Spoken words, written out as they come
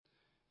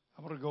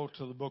I'm going to go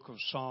to the book of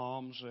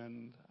Psalms,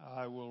 and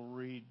I will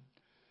read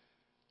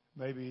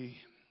maybe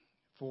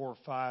 4 or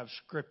 5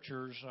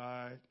 scriptures.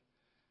 I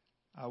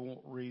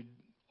won't read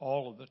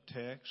all of the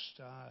text.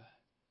 I'm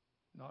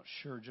not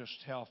sure just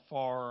how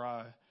far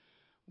I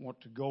want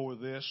to go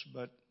with this,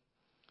 but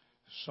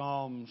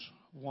Psalms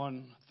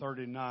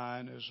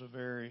 139 is a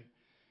very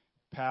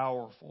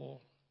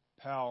powerful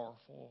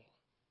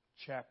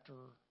chapter.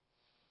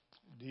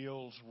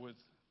 Deals with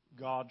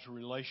God's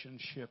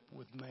relationship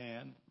with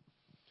man.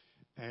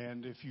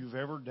 And if you've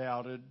ever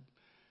doubted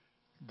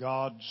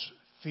God's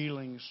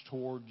feelings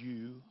toward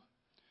you,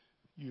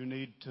 you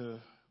need to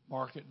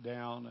mark it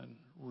down and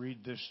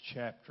read this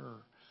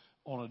chapter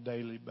on a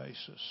daily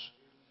basis.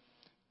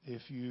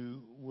 If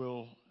you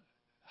will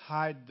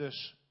hide this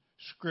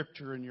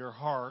scripture in your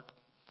heart,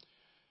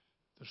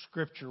 the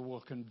scripture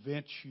will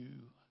convince you.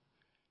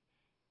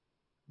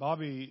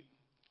 Bobby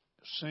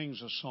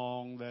sings a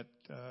song that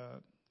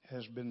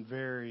has been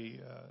very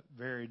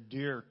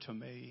dear to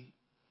me,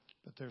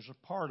 but there's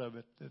a part of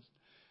it that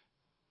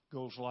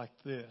goes like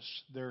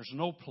this: there's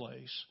no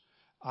place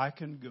I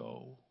can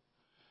go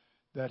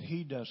that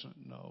He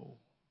doesn't know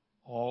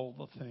all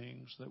the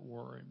things that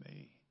worry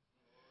me.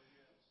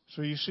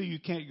 So you see, you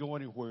can't go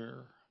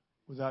anywhere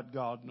without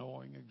God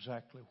knowing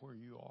exactly where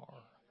you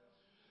are.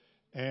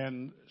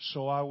 And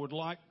so I would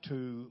like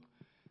to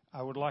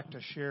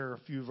share a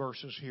few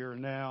verses here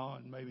and now,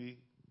 and maybe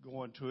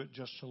go into it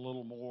just a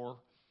little more.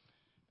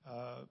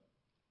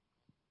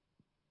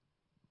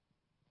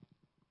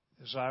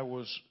 As I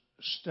was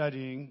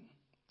studying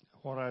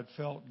what I'd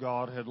felt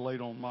God had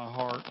laid on my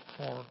heart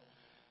for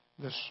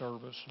this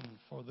service and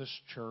for this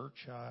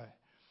church,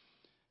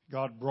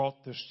 God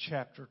brought this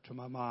chapter to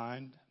my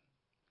mind.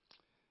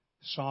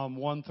 Psalm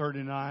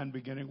 139,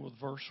 beginning with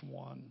verse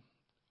 1.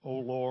 O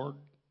Lord,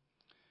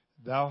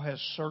 Thou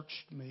hast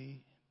searched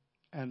me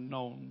and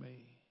known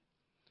me.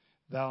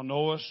 Thou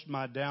knowest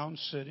my down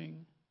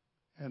sitting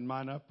and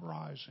mine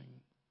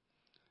uprising.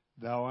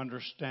 Thou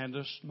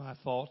understandest my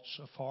thoughts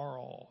afar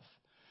off.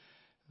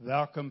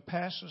 Thou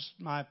compassest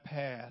my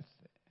path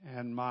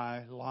and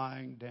my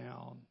lying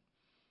down,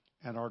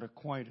 and art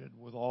acquainted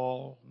with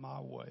all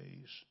my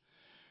ways.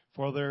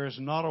 For there is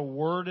not a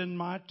word in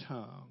my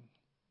tongue,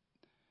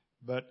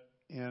 but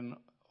lo,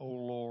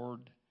 O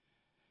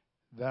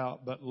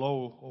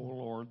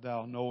Lord,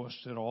 Thou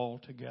knowest it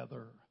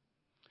altogether.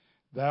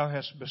 Thou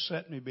hast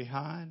beset me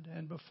behind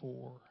and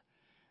before,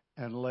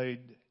 and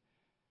laid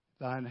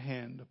Thine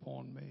hand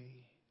upon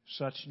me.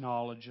 Such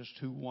knowledge is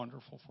too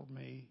wonderful for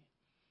me.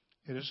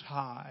 It is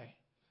high.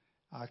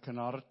 I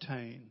cannot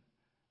attain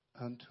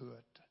unto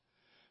it.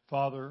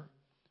 Father,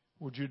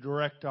 would You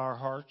direct our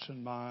hearts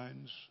and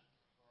minds?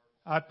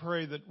 I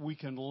pray that we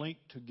can link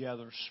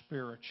together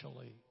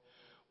spiritually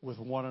with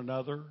one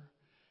another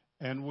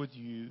and with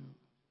You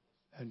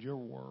and Your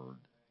Word.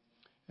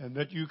 And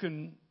that You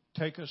can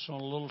take us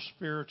on a little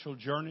spiritual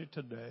journey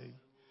today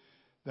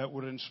that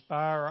would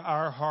inspire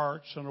our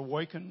hearts and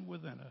awaken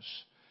within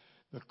us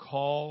the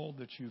call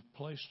that You've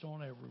placed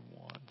on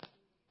everyone.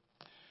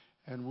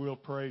 And we'll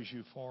praise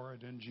You for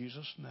it in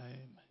Jesus'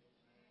 name.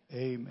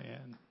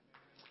 Amen.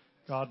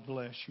 God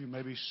bless you. You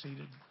may be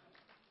seated.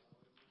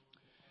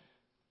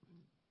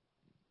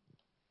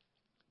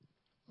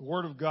 The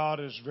Word of God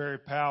is very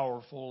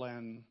powerful,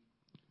 and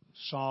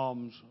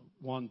Psalms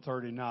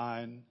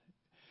 139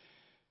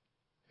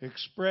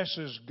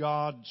 expresses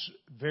God's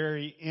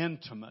very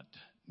intimate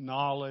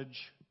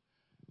knowledge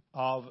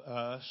of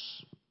us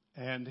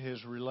and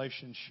His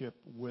relationship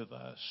with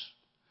us.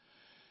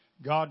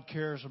 God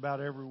cares about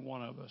every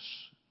one of us.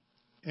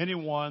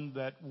 Anyone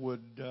that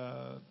would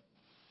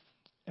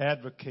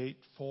advocate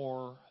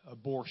for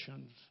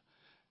abortions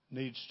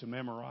needs to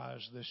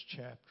memorize this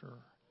chapter.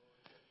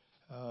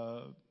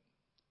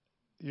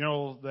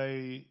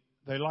 They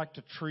like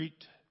to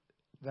treat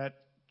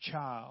that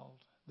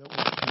child that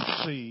was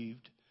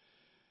conceived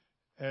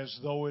as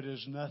though it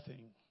is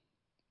nothing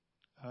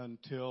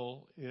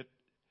until it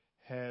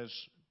has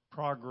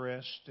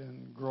progressed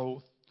in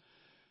growth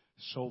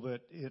so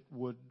that it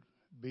would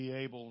be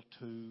able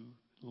to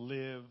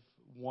live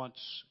once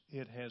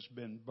it has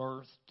been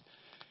birthed.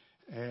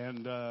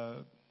 And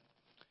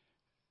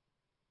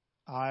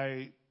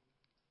I,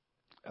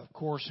 of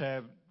course,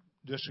 have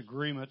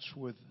disagreements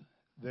with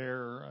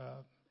their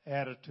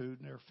attitude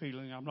and their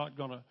feeling. I'm not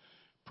going to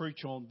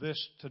preach on this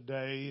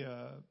today,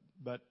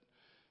 but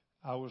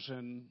I was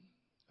in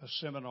a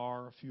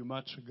seminar a few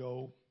months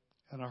ago,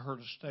 and I heard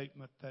a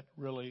statement that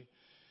really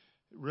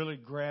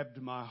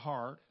grabbed my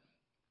heart.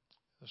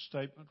 The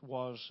statement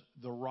was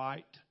the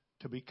right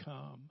to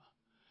become.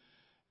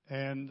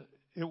 And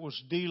it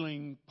was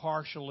dealing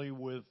partially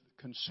with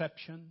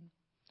conception.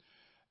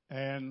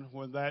 And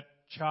when that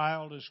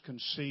child is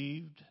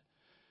conceived,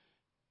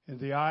 in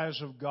the eyes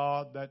of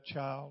God, that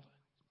child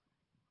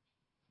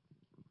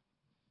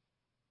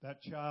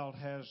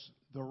has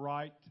the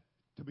right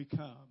to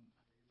become.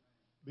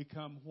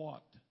 Become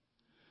what?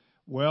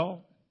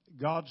 Well,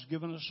 God's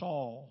given us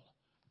all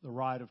the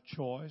right of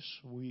choice.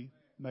 We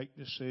make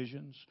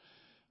decisions.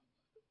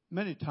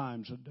 many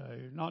times a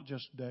day, not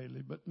just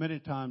daily, but many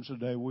times a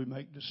day, we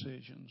make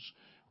decisions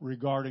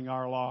regarding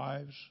our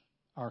lives,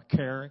 our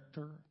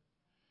character,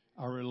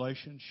 our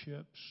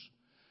relationships,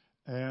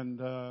 and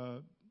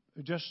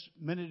just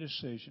many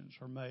decisions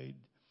are made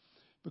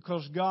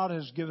because God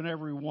has given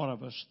every one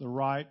of us the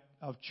right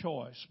of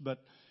choice.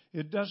 But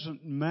it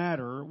doesn't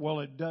matter. Well,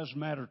 it does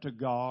matter to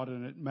God,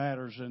 and it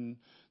matters in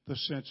the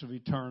sense of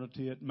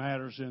eternity. It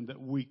matters in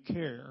that we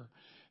care.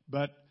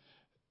 But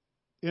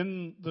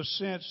in the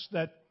sense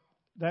that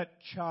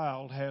that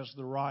child has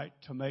the right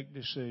to make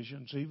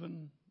decisions,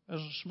 even as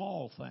a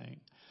small thing,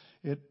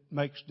 it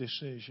makes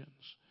decisions.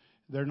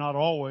 They're not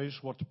always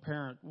what the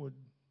parent would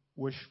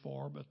wish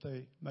for, but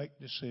they make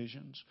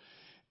decisions.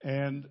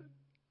 And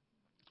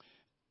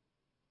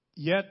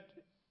yet,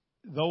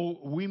 though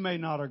we may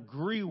not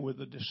agree with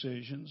the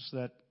decisions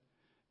that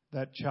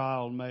that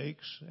child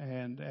makes,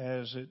 and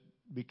as it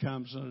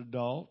becomes an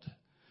adult,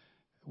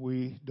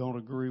 we don't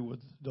agree with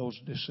those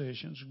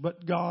decisions.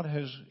 But God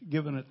has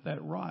given it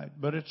that right.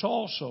 But it's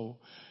also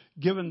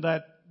given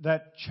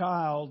that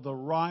child the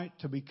right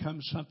to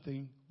become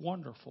something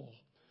wonderful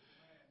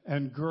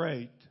and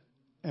great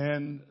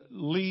and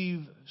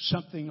leave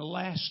something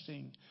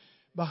lasting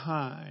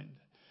behind.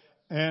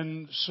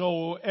 And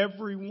so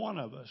every one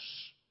of us,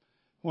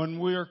 when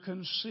we are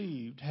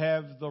conceived,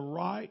 have the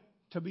right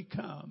to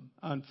become.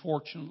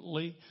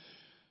 Unfortunately,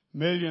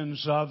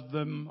 millions of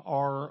them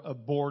are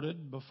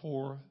aborted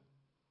before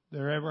they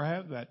ever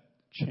have that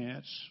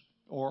chance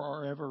or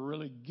are ever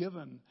really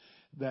given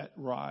that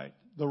right,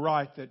 the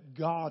right that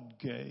God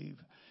gave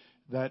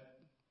that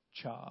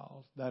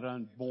child, that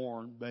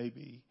unborn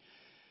baby.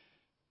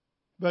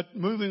 But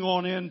moving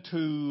on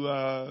into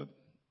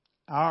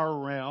our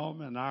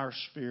realm and our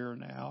sphere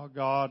now,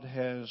 God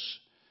has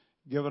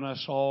given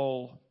us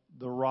all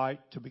the right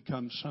to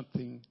become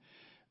something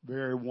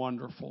very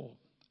wonderful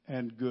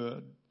and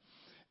good.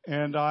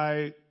 And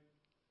I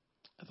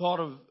thought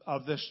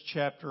of this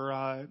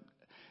chapter.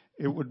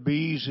 It would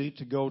be easy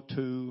to go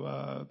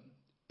to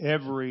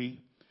every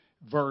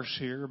verse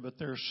here, but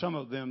there's some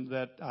of them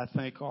that I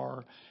think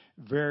are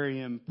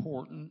very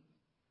important.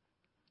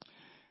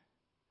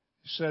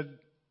 He said,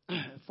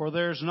 "For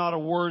there's not a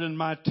word in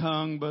my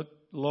tongue, but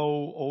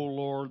lo, O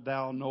Lord,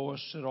 thou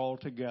knowest it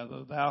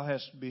altogether. Thou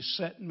hast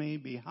beset me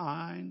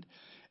behind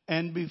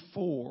and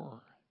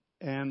before,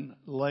 and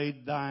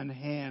laid thine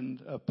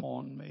hand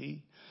upon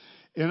me."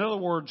 In other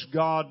words,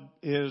 God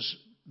is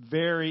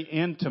very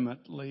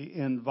intimately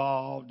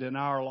involved in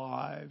our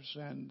lives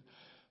and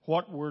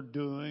what we're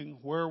doing,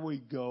 where we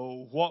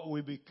go, what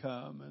we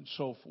become, and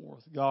so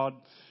forth. God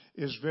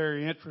is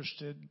very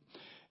interested.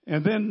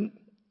 And then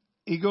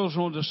he goes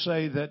on to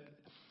say that,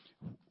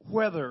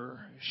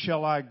 "Whither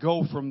shall I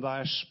go from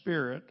thy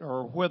spirit,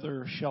 or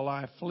whither shall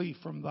I flee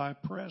from thy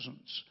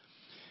presence?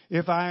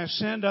 If I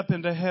ascend up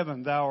into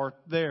heaven, thou art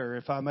there.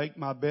 If I make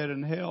my bed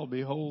in hell,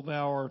 behold,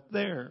 thou art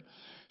there."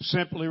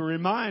 Simply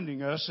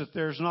reminding us that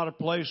there's not a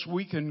place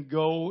we can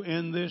go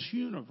in this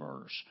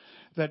universe,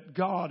 that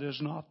God is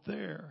not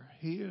there.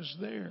 He is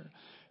there.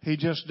 He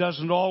just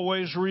doesn't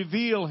always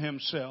reveal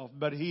himself,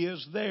 but he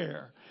is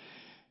there.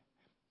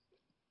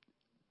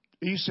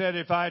 He said,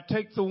 "If I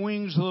take the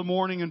wings of the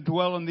morning and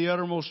dwell in the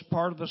uttermost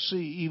part of the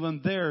sea,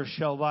 even there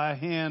shall thy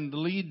hand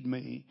lead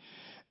me,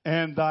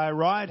 and thy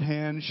right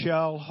hand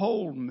shall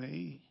hold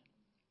me.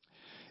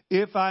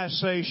 If I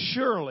say,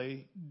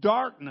 surely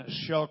darkness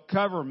shall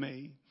cover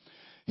me."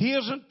 He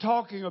isn't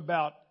talking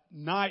about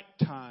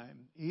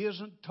nighttime. He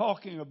isn't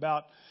talking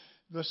about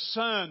the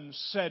sun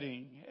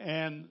setting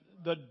and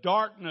the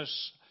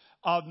darkness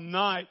of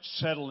night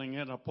settling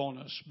in upon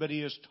us. But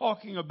he is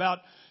talking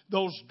about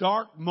those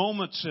dark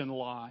moments in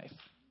life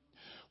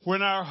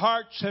when our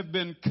hearts have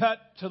been cut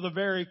to the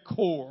very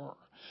core,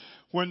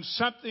 when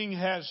something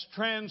has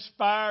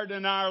transpired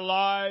in our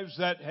lives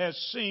that has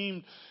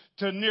seemed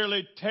to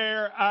nearly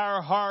tear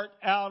our heart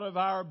out of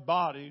our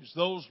bodies.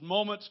 Those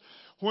moments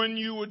when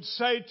you would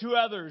say to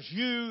others,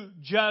 "You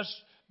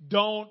just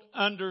don't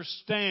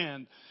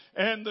understand."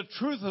 And the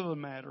truth of the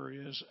matter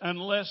is,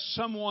 unless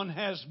someone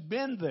has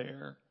been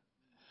there,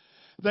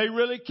 they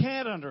really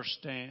can't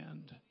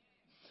understand.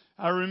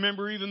 I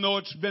remember, even though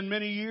it's been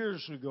many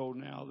years ago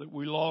now, that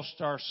we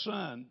lost our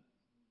son.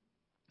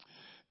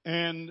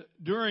 And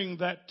during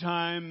that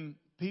time,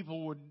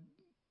 people would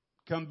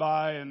come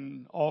by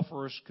and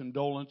offer us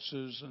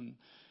condolences and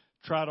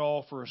try to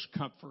offer us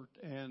comfort.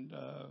 And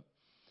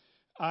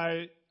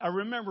I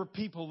remember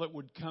people that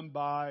would come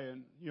by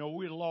and,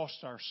 we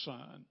lost our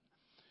son.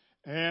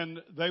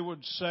 And they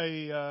would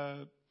say,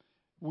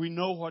 "We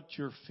know what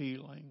you're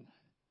feeling.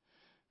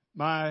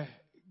 My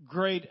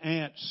great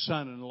aunt's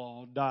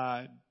son-in-law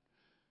died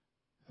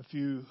a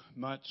few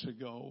months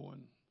ago,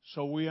 and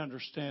so we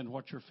understand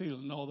what you're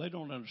feeling." No, they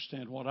don't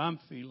understand what I'm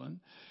feeling,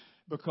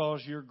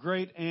 because your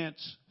great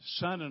aunt's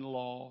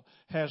son-in-law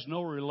has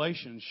no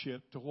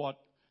relationship to what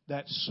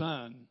that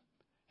son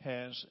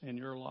has in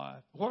your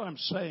life. What I'm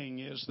saying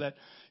is that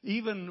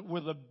even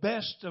with the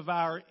best of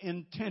our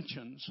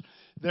intentions,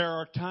 there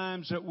are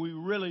times that we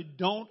really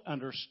don't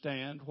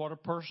understand what a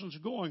person's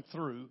going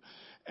through.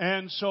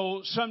 And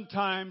so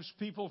sometimes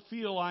people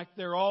feel like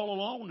they're all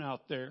alone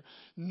out there.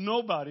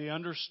 Nobody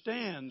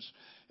understands.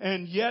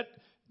 And yet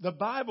the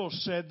Bible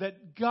said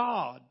that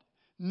God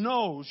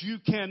knows you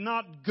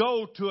cannot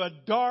go to a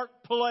dark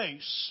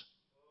place.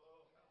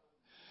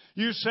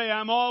 You say,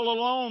 I'm all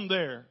alone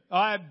there.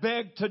 I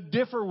beg to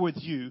differ with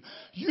you.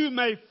 You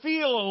may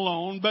feel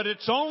alone, but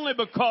it's only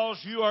because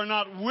you are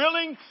not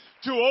willing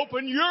to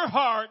open your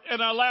heart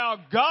and allow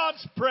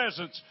God's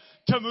presence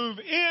to move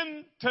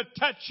in to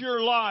touch your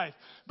life.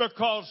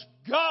 Because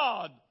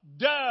God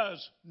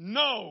does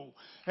know.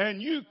 And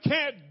you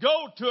can't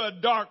go to a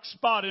dark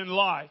spot in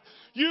life.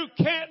 You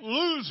can't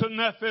lose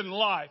enough in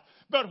life.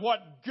 But what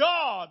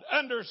God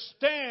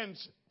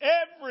understands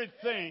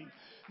everything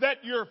that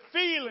you're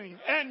feeling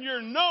and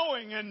you're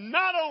knowing, and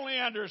not only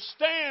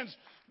understands,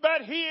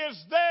 but He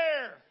is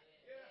there.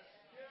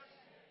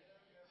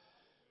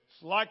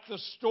 It's like the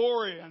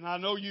story, and I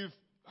know you've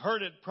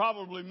heard it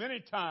probably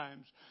many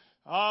times,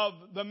 of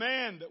the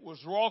man that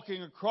was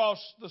walking across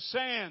the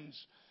sands.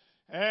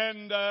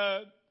 And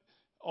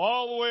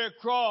all the way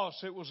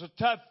across, it was a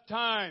tough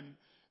time,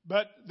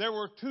 but there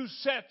were two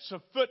sets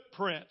of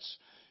footprints.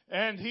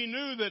 And he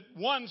knew that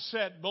one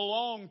set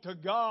belonged to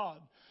God.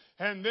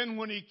 And then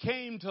when he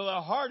came to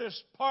the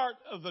hardest part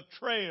of the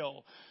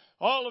trail,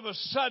 all of a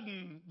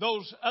sudden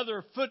those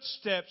other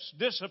footsteps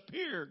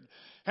disappeared.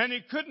 And he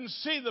couldn't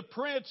see the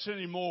prints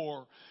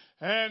anymore.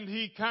 And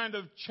he kind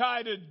of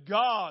chided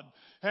God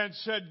and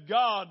said,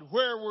 God,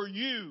 where were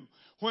you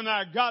when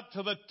I got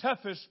to the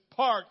toughest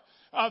part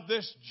of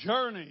this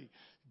journey?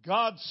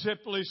 God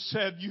simply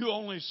said, you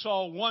only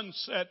saw one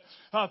set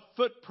of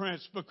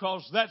footprints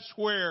because that's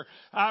where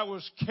I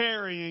was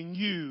carrying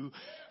you.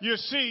 You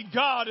see,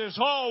 God is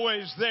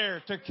always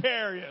there to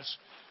carry us.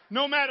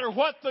 No matter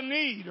what the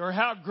need or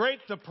how great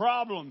the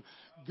problem,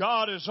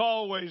 God is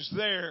always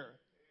there.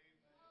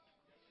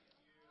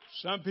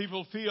 Some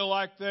people feel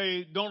like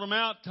they don't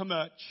amount to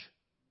much.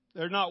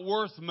 They're not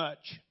worth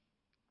much.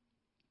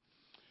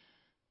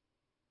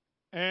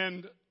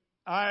 And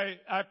I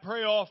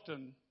pray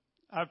often.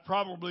 I've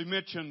probably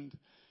mentioned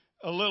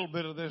a little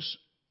bit of this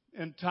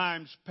in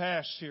times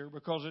past here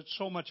because it's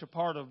so much a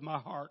part of my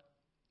heart.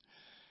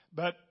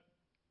 But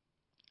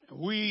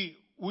we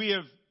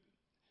have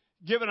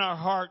given our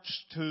hearts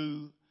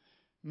to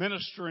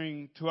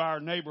ministering to our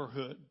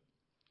neighborhood.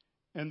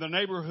 And the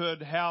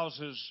neighborhood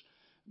houses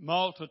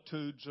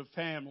multitudes of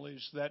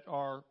families that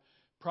are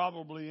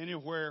probably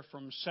anywhere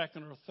from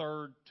second or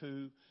third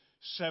to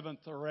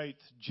seventh or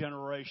eighth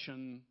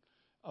generation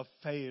of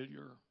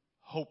failure.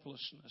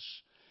 Hopelessness.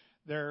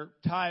 They're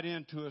tied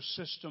into a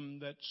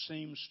system that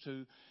seems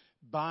to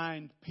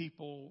bind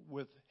people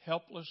with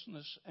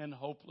helplessness and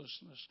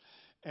hopelessness.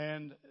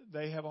 And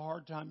they have a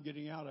hard time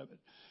getting out of it.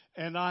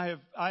 And I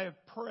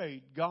have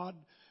prayed, God,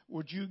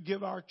 would you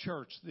give our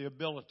church the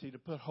ability to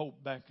put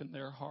hope back in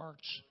their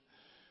hearts?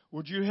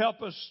 Would you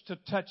help us to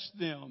touch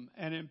them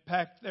and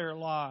impact their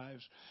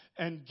lives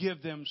and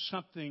give them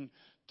something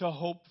to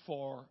hope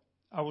for?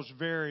 I was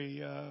very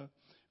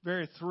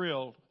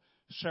thrilled.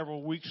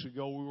 Several weeks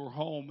ago, we were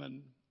home,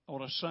 and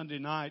on a Sunday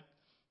night,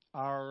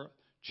 our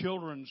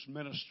children's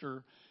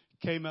minister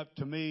came up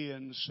to me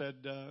and said,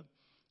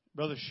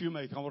 Brother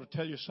Shoemaker, I want to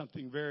tell you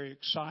something very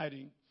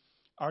exciting.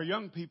 Our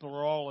young people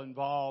are all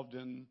involved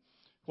in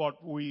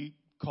what we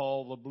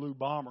call the Blue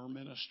Bomber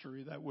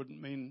ministry. That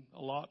wouldn't mean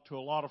a lot to a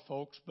lot of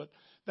folks, but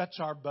that's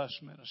our bus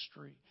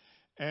ministry.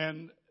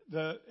 And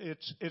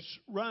it's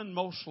run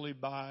mostly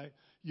by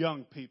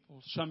young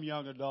people, some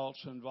young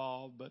adults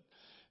involved, but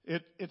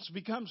it's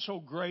become so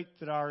great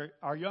that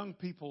our young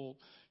people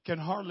can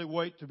hardly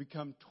wait to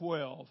become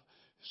 12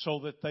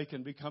 so that they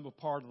can become a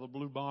part of the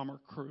Blue Bomber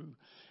crew.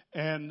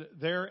 And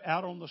they're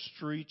out on the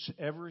streets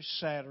every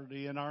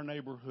Saturday in our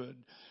neighborhood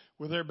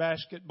with their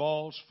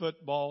basketballs,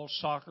 footballs,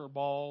 soccer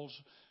balls,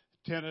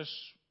 tennis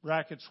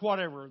rackets,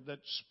 whatever that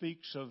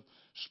speaks of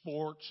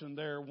sports. And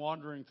they're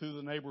wandering through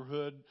the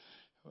neighborhood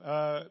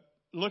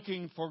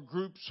looking for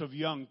groups of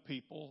young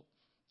people.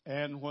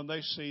 And when they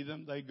see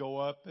them, they go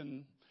up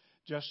and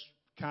just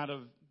kind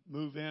of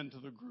move into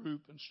the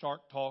group and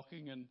start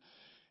talking.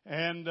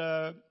 And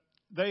the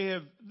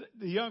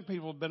young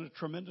people have been a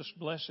tremendous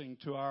blessing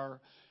to our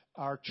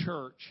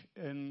church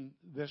in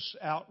this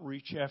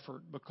outreach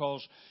effort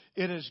because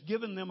it has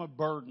given them a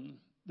burden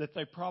that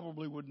they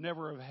probably would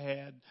never have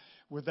had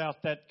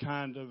without that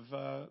kind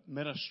of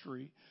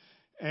ministry.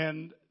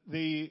 And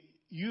the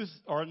youth,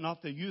 or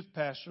not the youth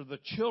pastor, the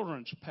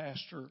children's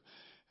pastor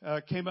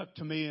came up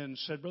to me and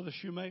said, Brother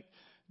Shoemaker,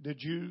 did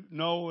you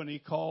know? And he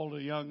called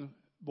a young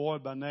boy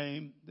by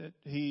name that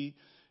he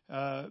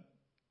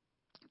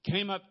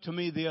came up to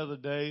me the other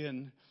day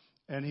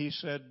and he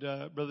said,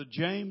 Brother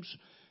James,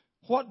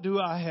 what do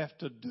I have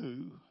to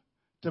do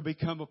to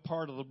become a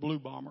part of the Blue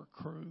Bomber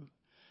crew?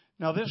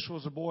 Now, this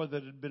was a boy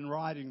that had been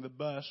riding the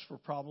bus for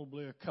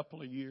probably a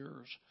couple of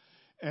years.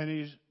 and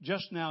he's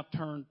just now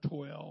turned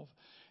 12.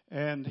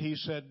 And he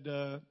said,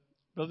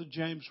 Brother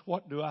James,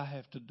 what do I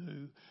have to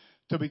do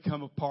to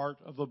become a part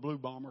of the Blue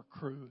Bomber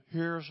crew?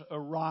 Here's a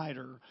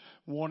rider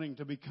wanting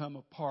to become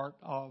a part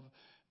of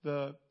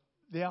the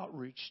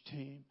outreach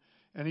team.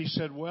 And he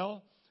said,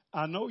 well,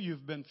 I know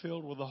you've been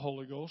filled with the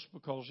Holy Ghost,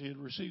 because he had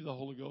received the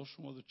Holy Ghost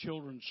from one of the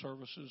children's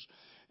services.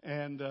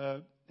 And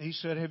he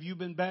said, have you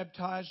been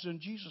baptized in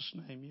Jesus'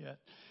 name yet?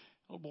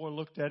 The little boy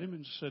looked at him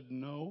and said,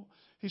 no.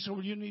 He said,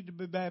 well, you need to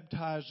be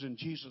baptized in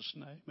Jesus'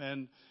 name,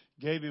 and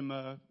gave him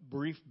a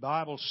brief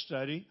Bible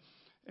study.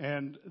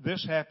 And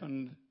this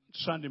happened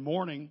Sunday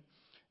morning.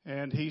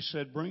 And he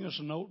said, bring us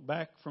a note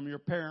back from your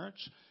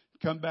parents.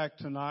 Come back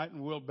tonight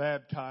and we'll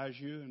baptize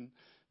you, and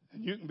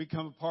you can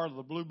become a part of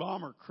the Blue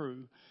Bomber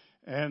crew.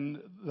 And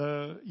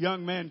the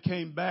young man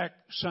came back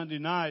Sunday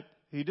night.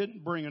 He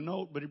didn't bring a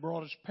note, but he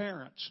brought his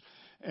parents.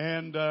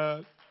 And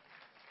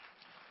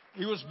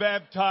he was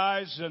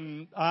baptized,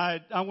 and I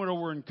went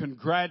over and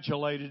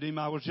congratulated him.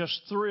 I was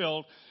just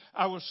thrilled.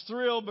 I was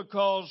thrilled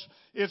because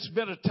it's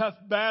been a tough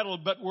battle,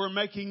 but we're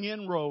making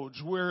inroads.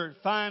 We're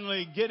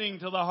finally getting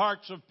to the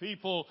hearts of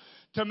people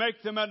to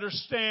make them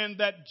understand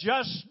that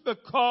just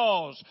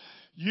because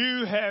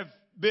you have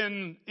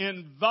been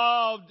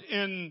involved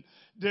in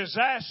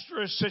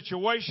disastrous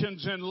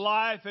situations in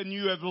life and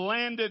you have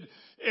landed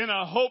in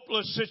a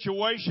hopeless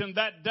situation,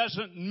 that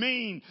doesn't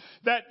mean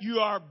that you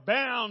are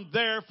bound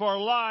there for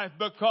life,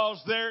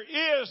 because there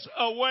is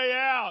a way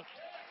out.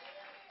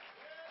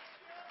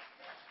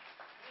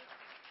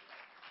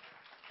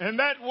 And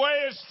that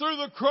way is through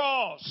the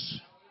cross.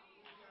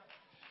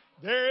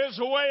 There is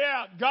a way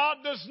out. God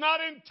does not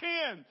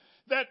intend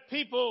that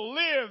people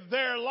live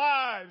their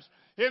lives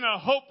in a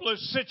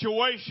hopeless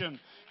situation,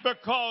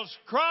 because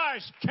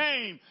Christ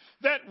came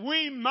that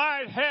we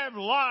might have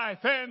life,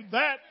 and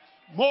that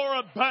more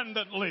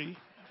abundantly.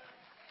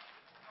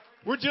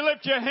 Would you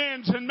lift your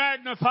hands and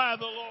magnify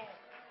the Lord?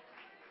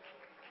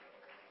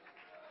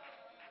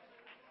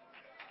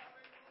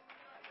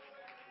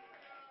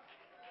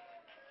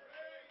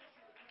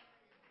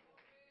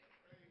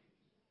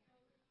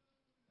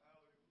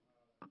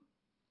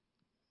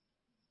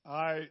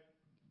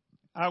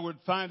 I would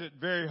find it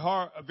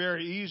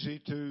very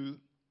easy to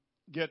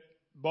get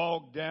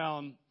bogged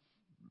down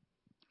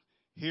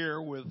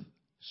here with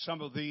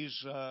some of these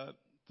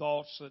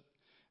thoughts that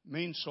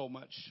mean so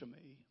much to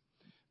me.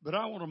 But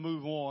I want to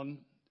move on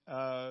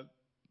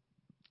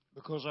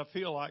because I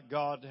feel like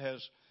God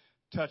has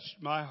touched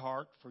my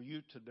heart for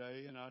you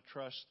today, and I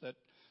trust that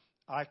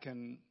I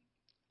can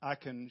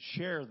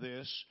share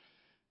this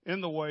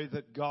in the way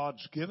that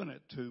God's given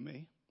it to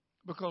me,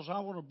 because I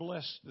want to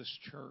bless this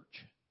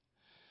church.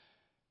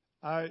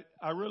 I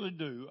really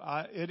do.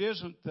 It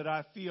isn't that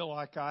I feel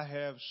like I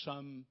have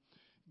some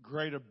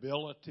great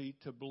ability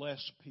to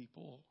bless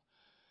people,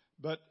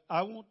 but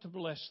I want to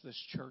bless this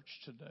church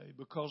today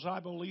because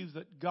I believe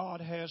that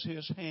God has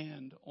His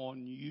hand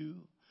on you,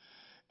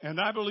 and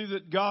I believe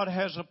that God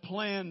has a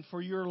plan for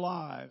your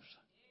lives.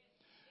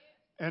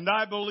 And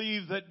I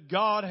believe that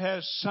God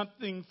has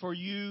something for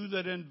you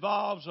that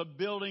involves a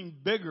building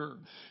bigger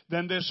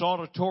than this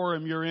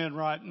auditorium you're in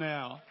right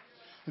now.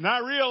 And I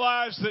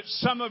realize that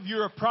some of you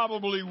are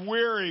probably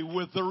weary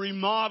with the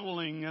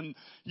remodeling, and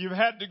you've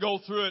had to go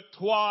through it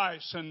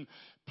twice, and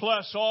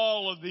plus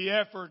all of the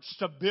efforts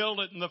to build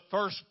it in the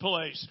first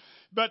place.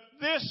 But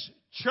this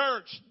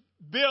church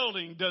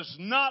building does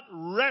not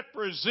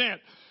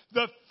represent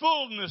the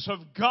fullness of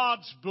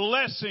God's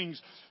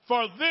blessings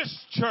for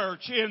this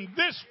church in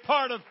this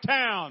part of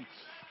town.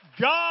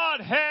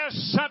 God has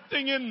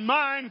something in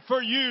mind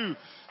for you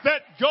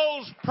that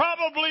goes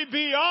probably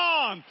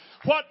beyond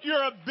what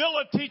your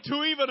ability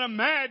to even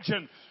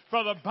imagine.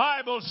 For the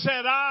Bible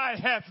said, eye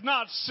hath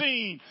not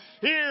seen,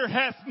 ear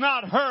hath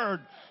not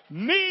heard,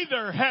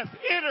 neither hath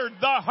entered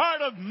the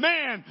heart of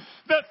man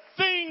the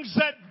things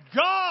that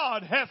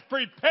God hath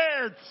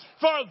prepared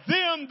for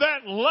them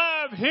that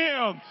love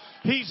Him.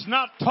 He's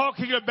not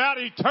talking about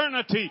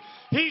eternity.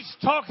 He's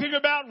talking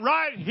about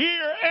right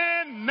here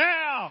and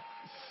now.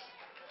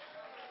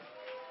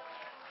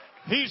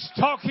 He's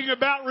talking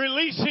about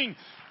releasing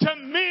to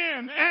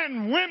men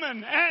and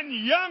women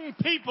and young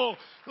people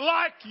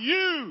like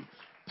you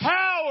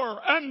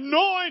power,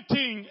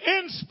 anointing,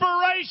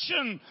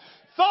 inspiration,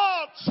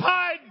 thoughts,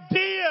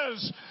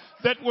 ideas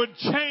that would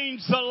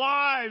change the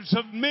lives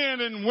of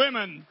men and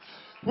women.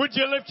 Would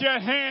you lift your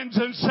hands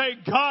and say,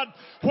 God,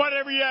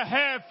 whatever you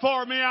have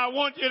for me, I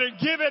want you to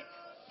give it.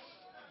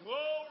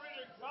 Glory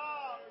to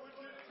God. Would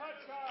you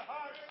touch our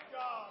hearts,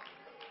 God?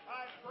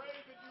 I pray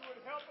that you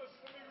would help us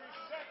to be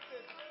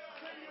receptive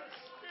to your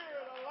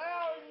Spirit,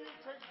 allowing you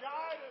to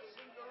guide us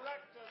and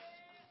direct us.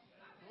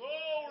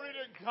 Glory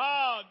to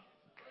God.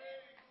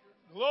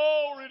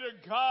 Glory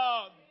to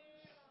God.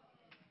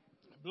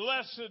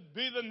 Blessed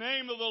be the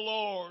name of the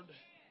Lord.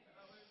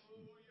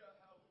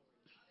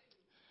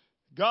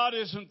 God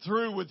isn't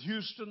through with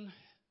Houston.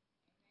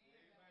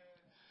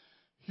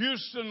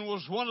 Houston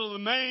was one of the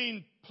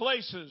main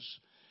places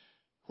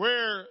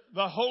where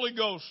the Holy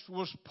Ghost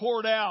was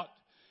poured out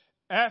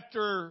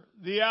after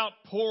the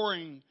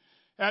outpouring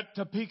at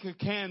Topeka,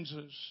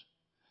 Kansas,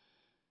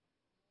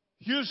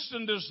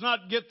 Houston does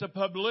not get the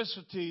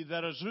publicity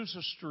that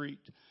Azusa Street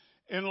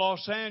in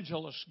Los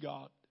Angeles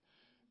got,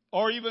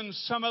 or even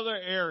some other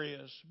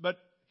areas. But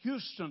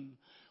Houston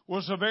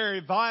was a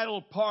very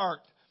vital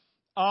part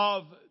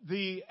of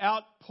the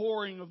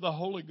outpouring of the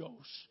Holy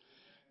Ghost.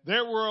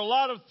 There were a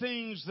lot of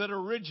things that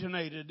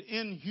originated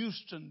in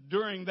Houston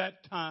during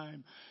that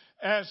time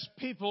as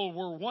people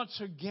were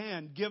once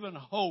again given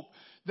hope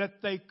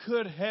that they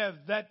could have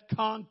that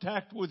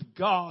contact with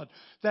God,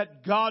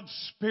 that God's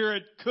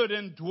Spirit could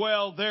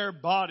indwell their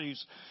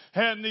bodies,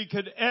 and He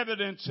could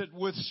evidence it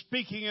with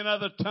speaking in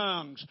other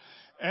tongues.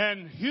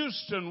 And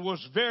Houston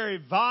was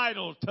very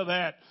vital to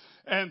that.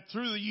 And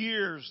through the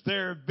years,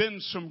 there have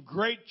been some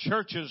great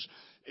churches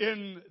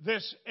in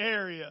this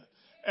area.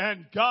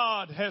 And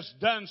God has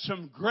done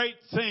some great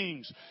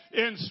things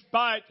in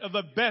spite of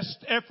the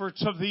best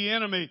efforts of the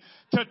enemy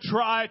to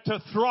try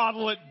to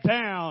throttle it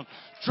down,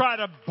 try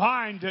to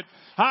bind it.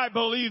 I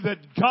believe that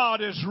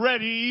God is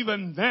ready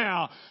even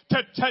now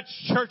to touch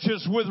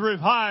churches with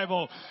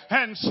revival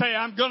and say,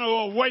 I'm going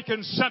to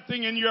awaken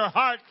something in your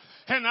heart,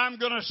 and I'm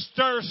going to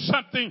stir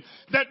something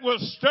that will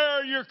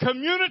stir your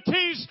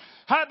communities.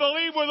 I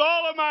believe with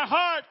all of my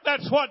heart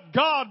that's what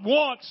God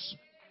wants.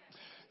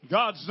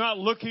 God's not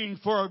looking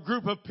for a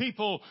group of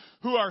people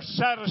who are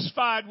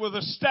satisfied with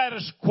a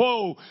status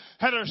quo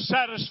and are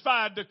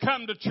satisfied to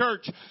come to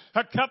church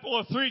a couple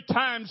of 3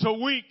 times a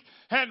week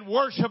and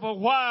worship a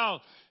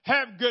while,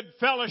 have good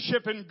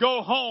fellowship and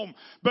go home.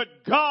 But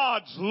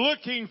God's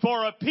looking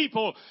for a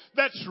people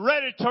that's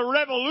ready to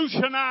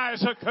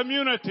revolutionize a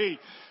community.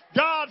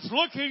 God's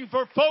looking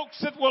for folks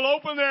that will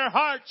open their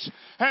hearts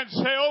and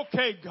say,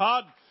 okay,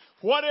 God,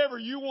 whatever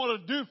you want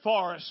to do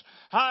for us,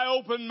 I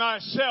open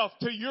myself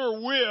to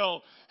your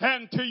will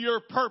and to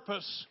your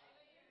purpose.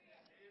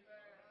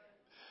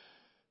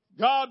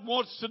 God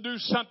wants to do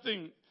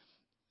something.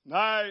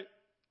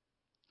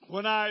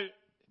 When I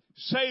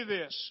say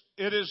this,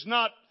 it is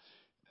not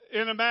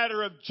in a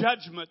matter of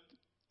judgment.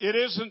 It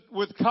isn't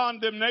with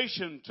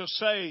condemnation to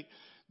say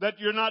that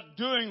you're not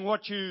doing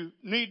what you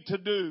need to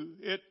do.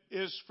 It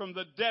is from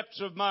the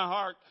depths of my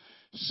heart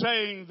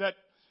saying that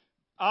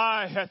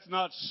eye hath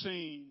not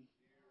seen,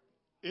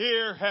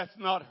 ear hath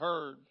not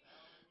heard,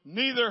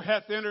 neither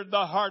hath entered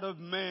the heart of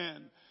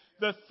man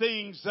the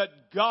things that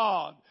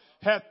God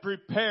hath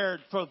prepared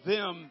for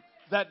them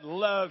that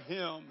love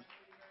Him.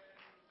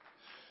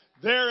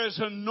 There is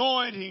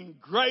anointing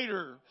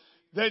greater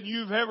than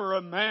you've ever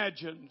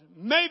imagined.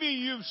 Maybe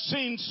you've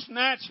seen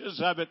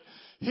snatches of it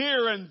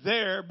here and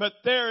there, but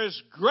there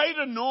is great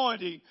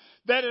anointing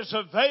that is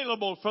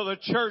available for the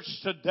church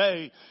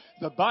today.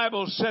 The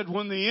Bible said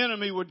when the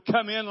enemy would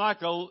come in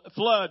like a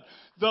flood,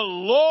 the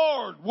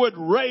Lord would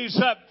raise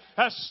up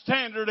a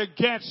standard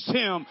against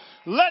him.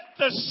 Let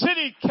the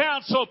city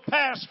council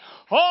pass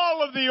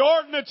all of the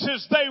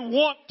ordinances they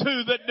want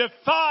to that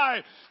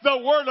defy the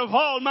word of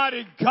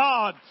Almighty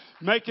God.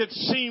 Make it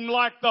seem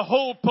like the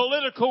whole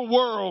political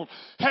world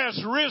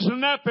has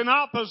risen up in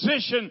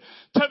opposition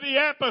to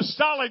the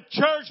apostolic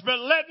church. But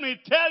let me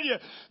tell you,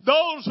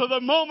 those are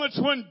the moments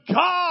when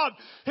God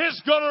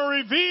is going to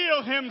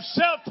reveal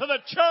Himself to the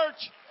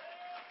church.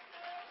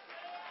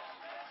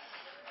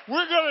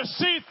 We're going to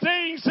see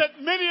things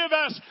that many of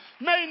us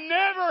may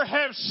never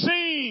have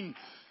seen.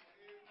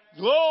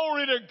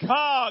 Glory to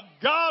God.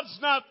 God's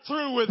not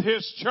through with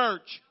His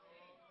church.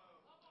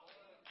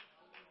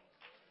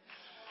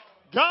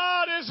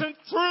 God isn't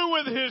through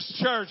with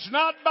His church,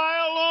 not by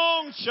a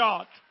long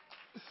shot.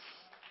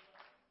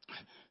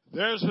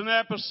 There's an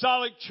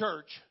apostolic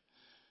church.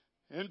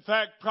 In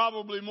fact,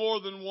 probably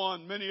more than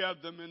one, many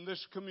of them in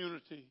this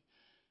community.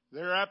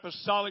 They're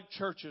apostolic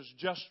churches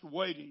just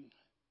waiting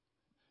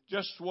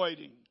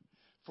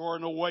for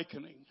an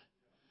awakening.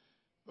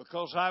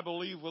 Because I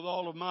believe with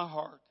all of my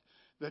heart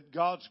that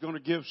God's going to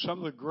give some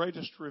of the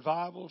greatest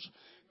revivals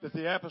that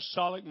the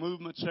apostolic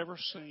movement's ever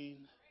seen.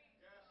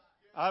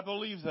 I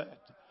believe that.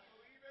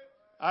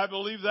 I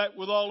believe that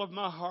with all of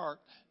my heart.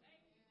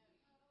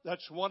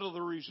 That's one of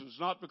the reasons.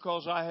 Not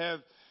because I have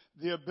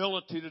the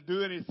ability to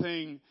do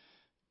anything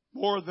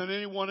more than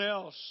anyone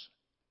else.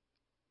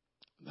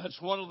 That's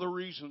one of the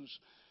reasons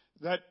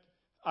that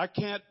I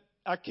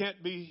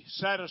can't be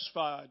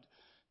satisfied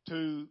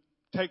to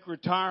take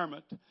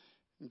retirement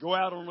and go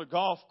out on a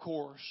golf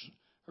course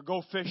or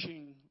go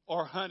fishing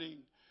or hunting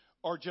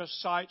or just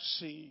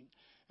sightseeing.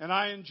 And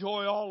I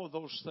enjoy all of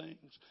those things.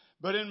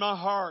 But in my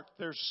heart,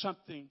 there's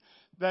something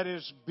that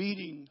is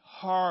beating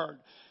hard.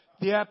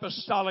 The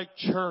apostolic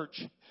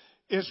church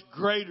is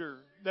greater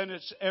than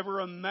it's ever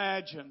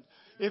imagined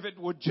if it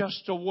would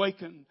just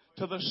awaken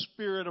to the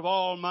Spirit of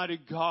Almighty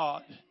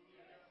God.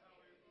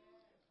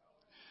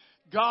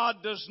 God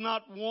does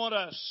not want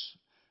us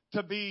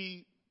to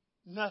be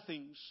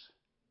nothings.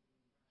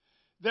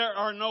 There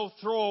are no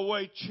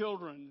throwaway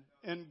children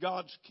in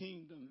God's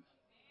kingdom.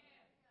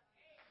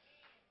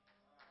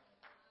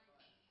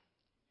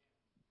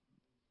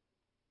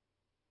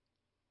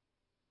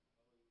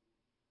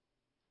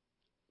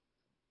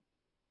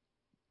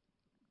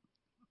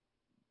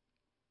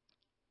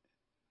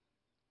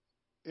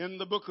 In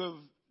the book of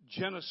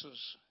Genesis,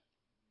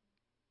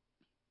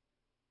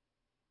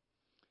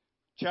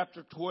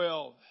 chapter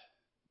 12,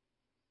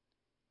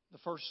 the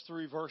first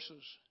 3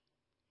 verses,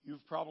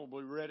 you've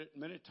probably read it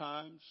many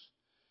times.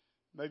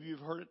 Maybe you've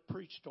heard it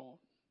preached on.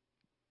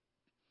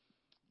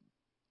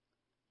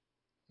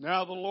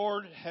 Now the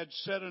Lord had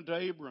said unto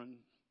Abram,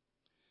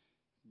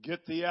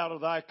 Get thee out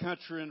of thy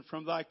country and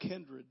from thy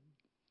kindred,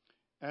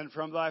 and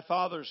from thy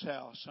father's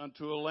house,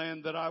 unto a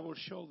land that I will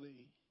show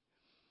thee.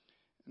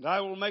 And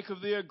I will make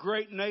of thee a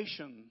great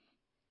nation,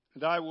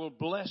 and I will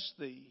bless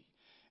thee,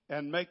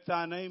 and make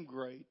thy name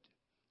great,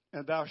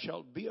 and thou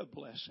shalt be a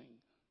blessing.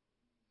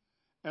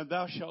 And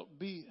thou shalt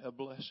be a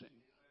blessing.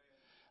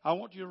 I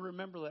want you to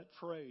remember that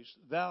phrase,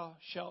 thou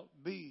shalt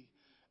be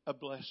a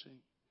blessing.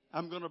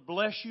 I'm going to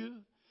bless you,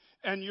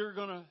 and you're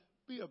going to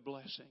be a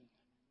blessing.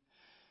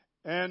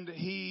 And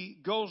he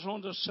goes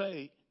on to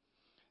say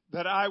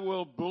that I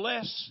will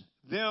bless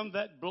them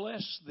that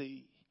bless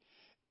thee,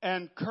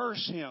 and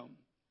curse him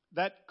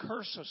that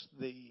curseth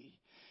thee.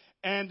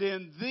 And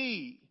in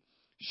thee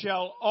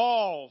shall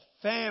all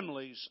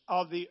families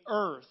of the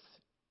earth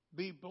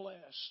be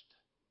blessed.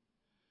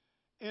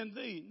 In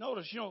thee.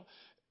 Notice,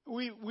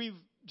 we've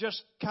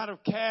just kind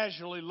of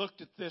casually looked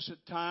at this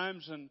at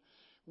times, and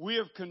we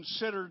have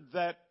considered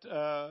that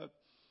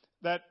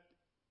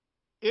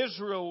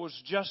Israel was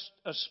just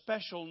a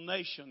special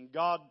nation.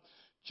 God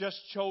just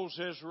chose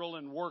Israel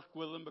and worked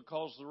with them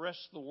because the rest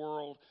of the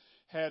world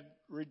had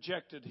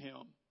rejected him.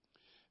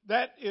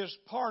 That is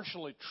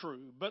partially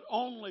true, but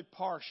only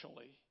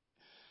partially.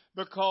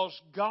 Because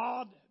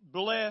God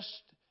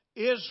blessed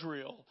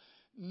Israel,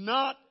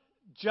 not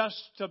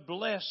just to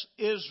bless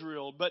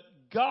Israel, but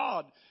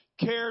God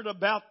cared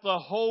about the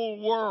whole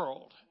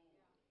world.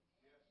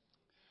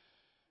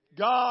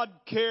 God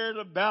cared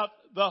about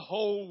the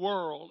whole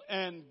world,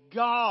 and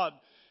God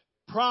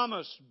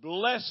promised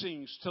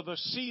blessings to the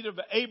seed of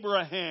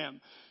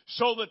Abraham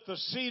so that the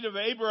seed of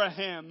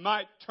Abraham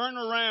might turn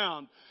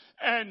around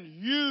and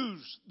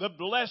use the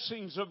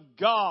blessings of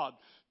God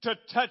to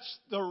touch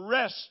the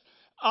rest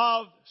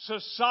of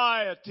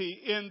society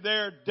in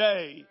their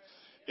day.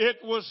 It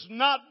was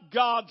not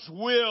God's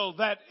will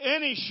that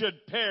any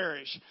should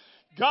perish.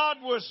 God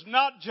was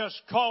not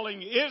just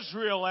calling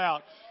Israel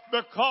out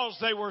because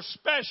they were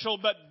special,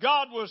 but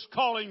God was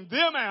calling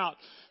them out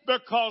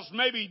because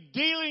maybe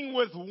dealing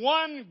with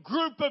one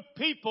group of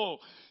people,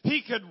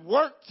 He could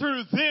work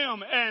through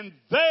them and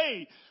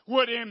they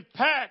would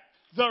impact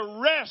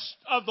the rest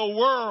of the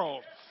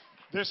world.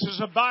 This is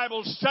a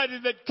Bible study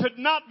that could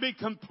not be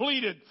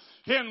completed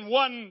in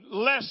one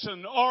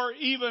lesson or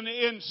even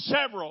in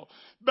several.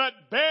 But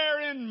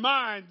bear in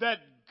mind that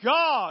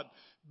God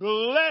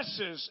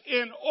blesses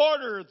in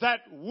order that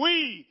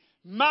we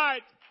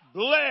might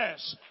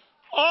bless.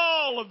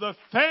 All of the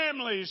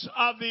families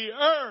of the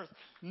earth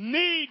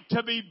need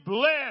to be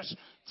blessed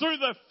through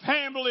the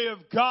family of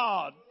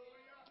God.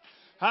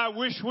 I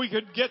wish we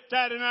could get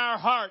that in our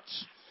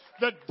hearts.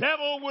 The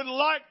devil would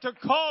like to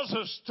cause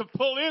us to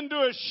pull into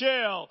a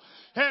shell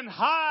and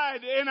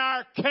hide in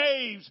our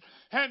caves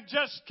and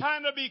just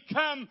kind of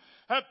become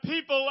a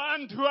people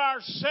unto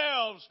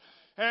ourselves.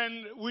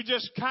 And we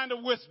just kind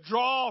of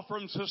withdraw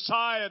from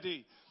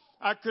society.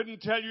 I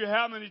couldn't tell you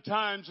how many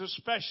times,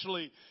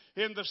 especially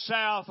in the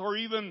South or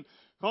even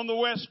on the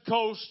West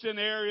Coast in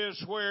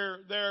areas where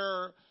there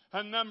are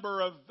a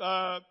number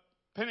of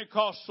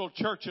Pentecostal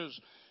churches.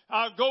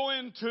 I'll go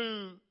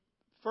into,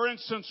 for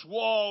instance,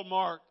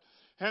 Walmart,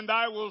 and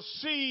I will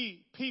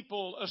see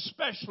people,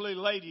 especially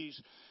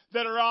ladies,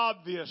 that are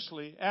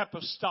obviously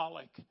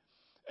apostolic.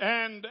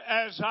 And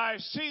as I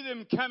see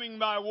them coming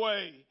my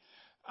way,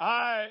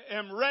 I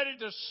am ready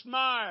to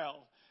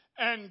smile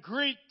and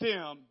greet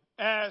them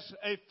as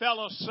a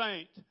fellow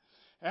saint.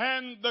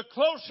 And the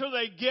closer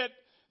they get,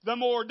 the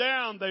more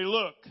down they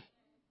look.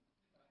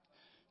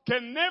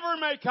 Can never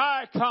make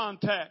eye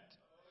contact.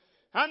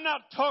 I'm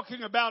not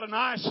talking about an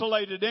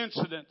isolated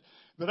incident,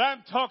 but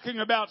I'm talking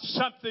about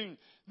something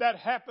that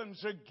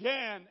happens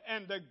again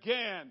and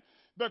again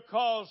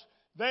because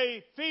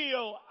they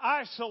feel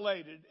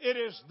isolated. It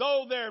is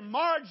though they're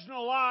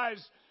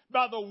marginalized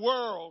by the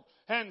world,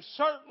 and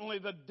certainly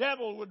the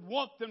devil would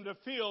want them to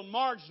feel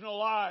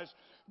marginalized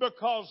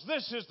because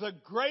this is the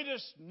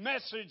greatest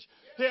message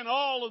in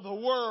all of the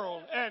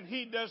world, and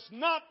he does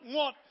not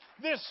want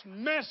this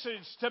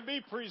message to be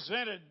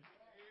presented.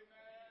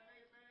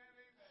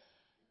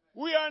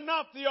 We are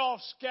not the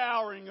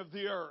offscouring of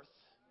the earth.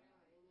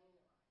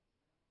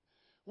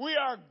 We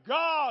are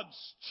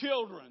God's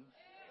children.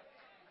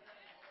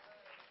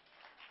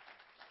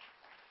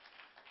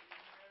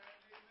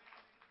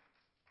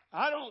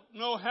 I don't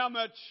know how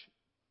much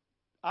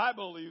I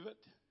believe it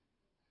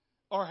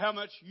or how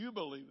much you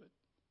believe it.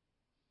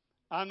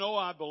 I know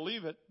I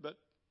believe it, but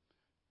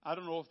I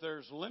don't know if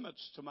there's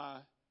limits to my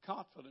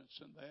confidence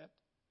in that.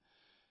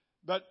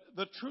 But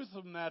the truth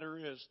of the matter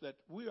is that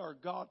we are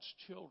God's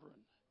children.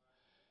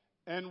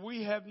 And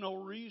we have no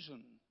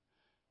reason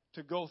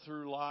to go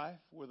through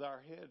life with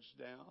our heads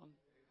down,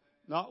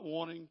 not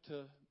wanting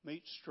to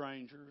meet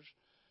strangers,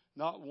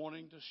 not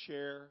wanting to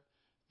share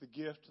the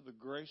gift of the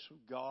grace of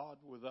God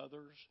with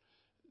others.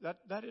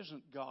 That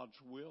isn't God's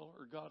will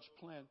or God's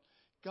plan.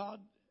 God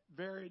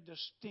very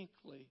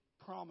distinctly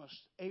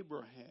promised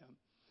Abraham,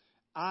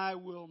 I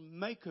will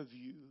make of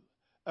you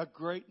a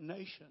great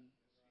nation.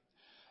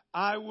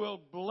 I will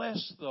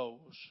bless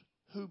those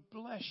who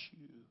bless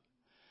you.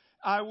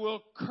 I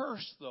will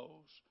curse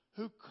those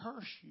who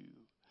curse you.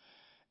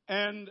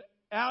 And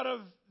out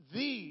of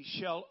thee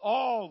shall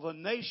all the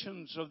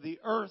nations of the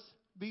earth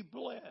be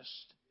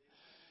blessed.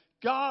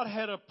 God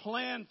had a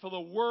plan for the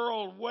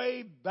world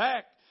way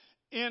back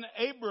in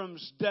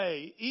Abram's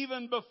day,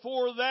 even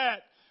before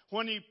that,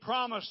 when he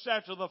promised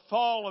after the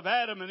fall of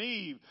Adam and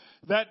Eve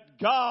that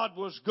God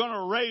was going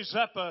to raise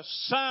up a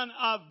son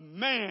of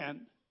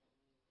man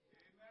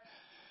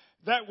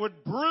that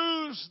would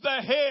bruise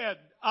the head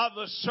of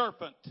the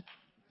serpent.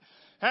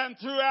 And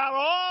throughout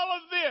all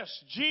of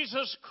this,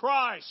 Jesus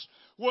Christ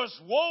was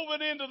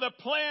woven into the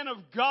plan of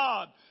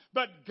God.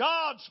 But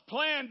God's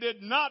plan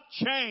did not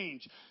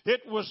change.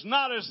 It was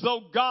not as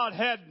though God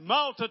had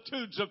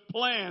multitudes of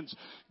plans.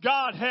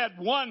 God had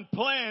one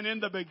plan in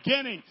the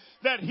beginning,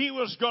 that He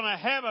was going to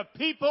have a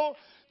people,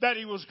 that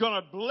He was going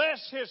to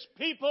bless His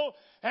people,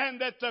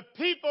 and that the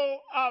people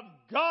of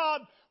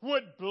God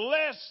would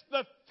bless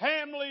the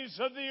families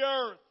of the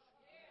earth.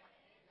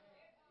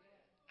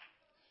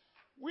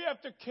 We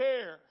have to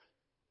care.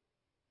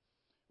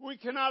 We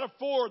cannot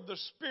afford the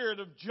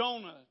spirit of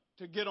Jonah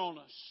to get on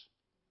us.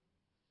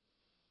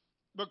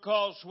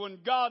 Because when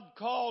God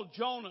called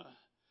Jonah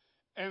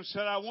and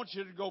said, I want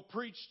you to go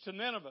preach to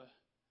Nineveh,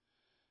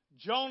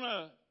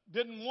 Jonah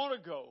didn't want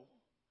to go,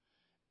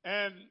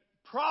 and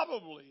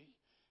probably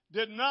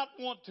did not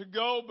want to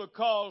go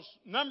because,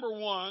 number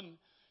one,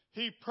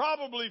 he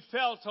probably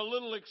felt a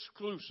little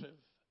exclusive.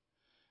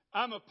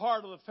 I'm a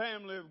part of the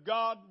family of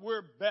God.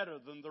 We're better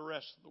than the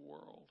rest of the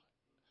world.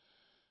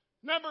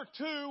 Number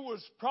two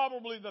was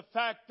probably the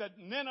fact that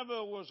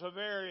Nineveh was a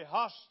very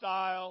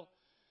hostile,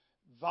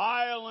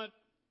 violent,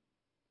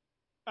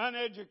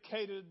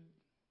 uneducated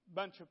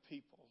bunch of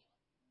people.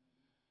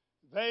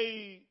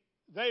 They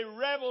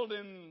reveled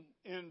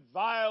in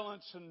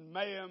violence and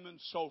mayhem and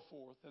so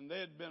forth. And they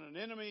had been an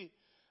enemy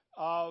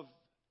of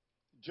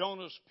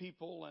Jonah's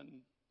people. And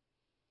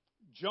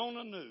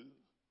Jonah knew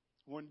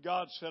when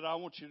God said, I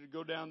want you to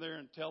go down there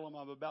and tell them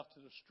I'm about to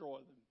destroy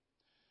them.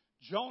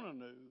 Jonah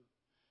knew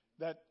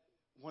that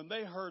when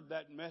they heard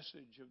that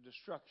message of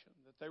destruction,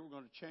 that they were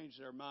going to change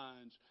their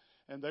minds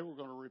and they were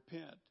going to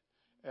repent.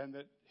 And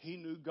that he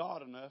knew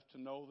God enough to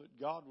know that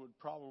God would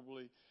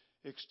probably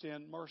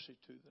extend mercy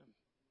to them.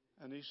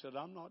 And he said,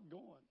 I'm not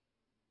going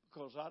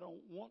because I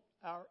don't want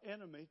our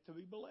enemy to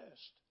be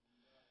blessed.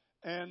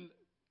 And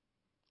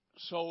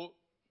so,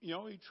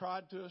 he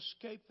tried to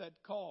escape that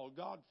call.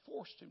 God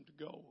forced him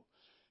to go.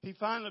 He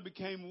finally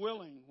became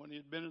willing when he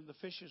had been in the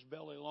fish's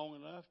belly long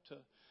enough to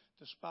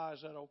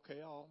despise that.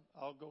 Okay,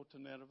 I'll go to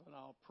Nineveh and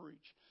I'll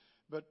preach.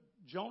 But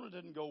Jonah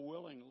didn't go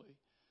willingly.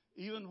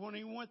 Even when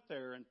he went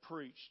there and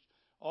preached,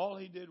 all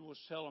he did was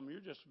tell them, you're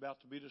just about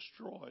to be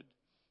destroyed.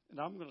 And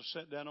I'm going to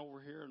sit down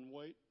over here and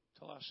wait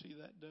till I see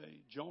that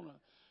day. Jonah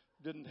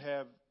didn't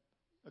have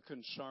a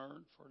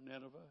concern for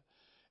Nineveh.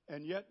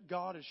 And yet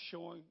God is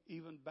showing,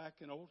 even back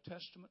in Old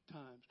Testament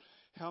times,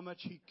 how much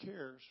He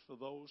cares for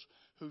those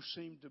who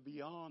seem to be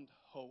beyond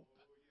hope,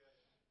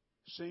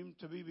 seem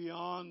to be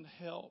beyond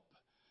help.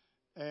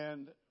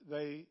 And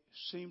they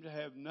seem to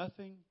have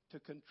nothing to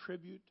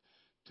contribute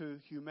to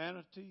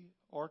humanity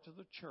or to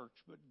the church.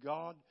 But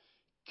God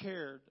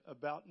cared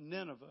about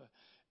Nineveh,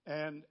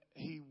 and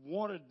He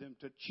wanted them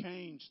to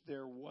change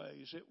their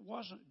ways. It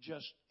wasn't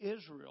just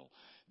Israel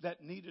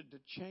that needed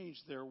to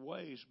change their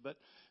ways, but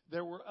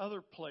there were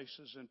other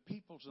places and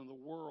peoples in the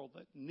world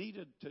that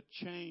needed to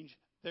change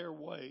their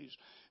ways.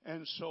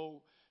 And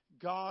so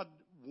God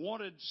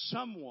wanted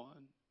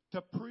someone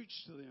to preach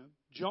to them.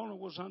 Jonah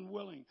was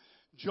unwilling.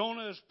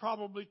 Jonah is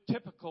probably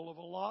typical of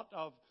a lot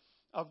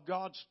of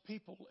God's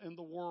people in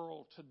the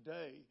world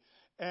today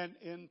and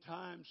in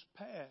times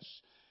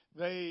past.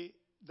 They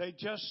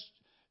just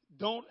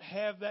don't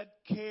have that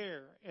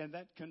care and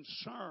that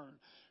concern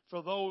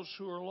for those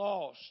who are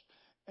lost.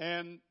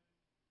 And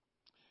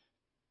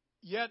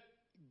yet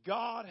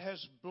God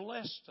has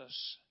blessed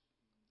us.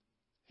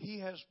 He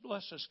has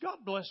blessed us. God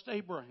blessed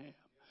Abraham.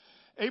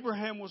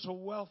 Abraham was a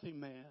wealthy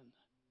man.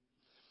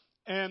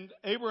 And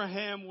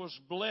Abraham was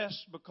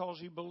blessed because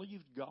he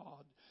believed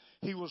God.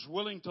 He was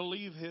willing to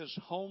leave his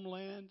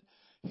homeland,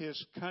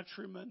 his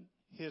countrymen,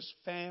 his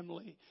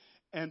family,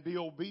 and be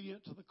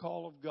obedient to the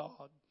call of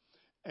God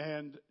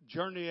and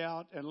journey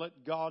out and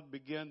let God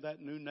begin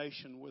that new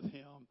nation with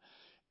him.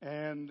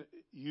 And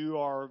you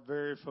are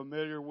very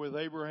familiar with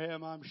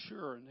Abraham, I'm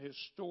sure, and his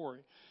story.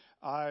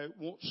 I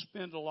won't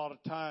spend a lot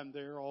of time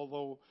there,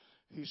 although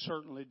he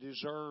certainly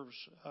deserves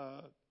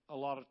a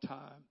lot of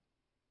time.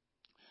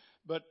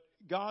 But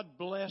God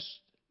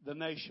blessed the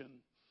nation.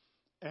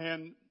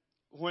 And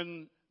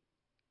when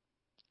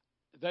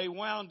they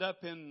wound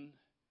up in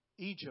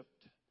Egypt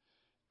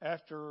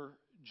after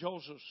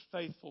Joseph's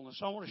faithfulness,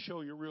 I want to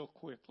show you real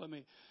quick. Let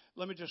me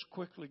just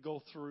quickly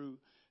go through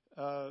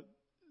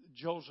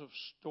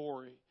Joseph's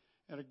story.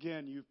 And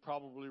again, you've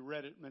probably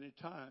read it many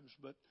times,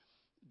 but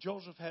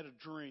Joseph had a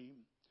dream.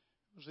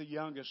 He was the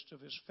youngest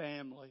of his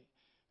family.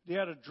 He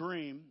had a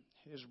dream.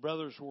 His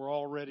brothers were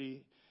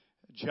already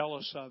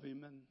jealous of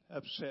him and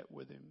upset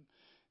with him.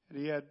 And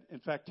he had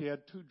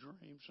two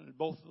dreams. And in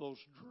both of those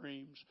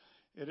dreams,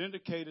 it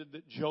indicated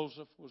that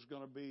Joseph was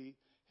going to be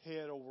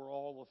head over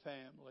all the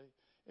family.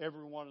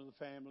 Everyone in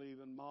the family,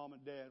 even mom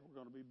and dad, were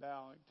going to be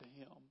bowing to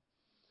him.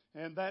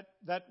 And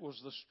that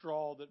was the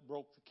straw that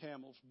broke the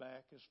camel's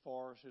back as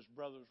far as his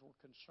brothers were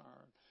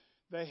concerned.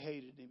 They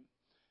hated him.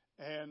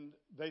 And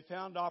they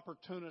found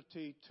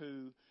opportunity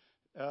to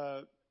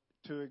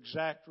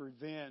exact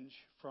revenge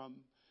from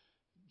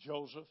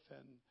Joseph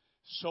and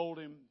sold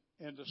him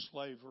into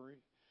slavery.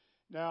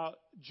 Now,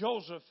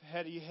 Joseph,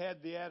 had he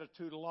had the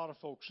attitude a lot of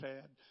folks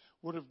had,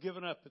 would have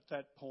given up at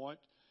that point,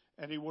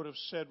 and he would have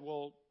said,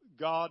 well,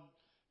 God,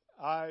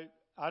 I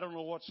don't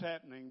know what's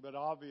happening, but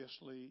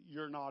obviously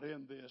you're not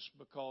in this,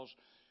 because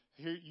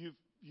here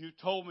you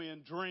told me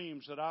in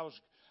dreams that I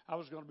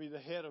was going to be the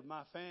head of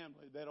my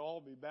family. They'd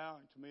all be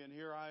bowing to me, and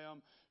here I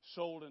am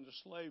sold into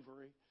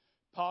slavery.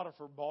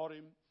 Potiphar bought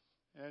him,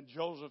 and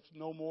Joseph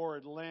no more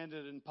had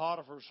landed in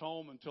Potiphar's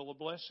home until the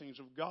blessings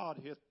of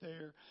God hit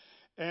there.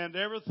 And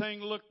everything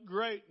looked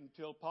great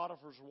until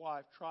Potiphar's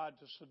wife tried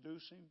to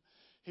seduce him.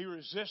 He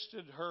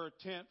resisted her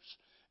attempts,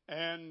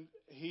 and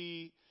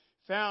he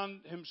found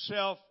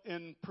himself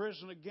in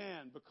prison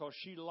again because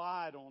she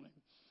lied on him,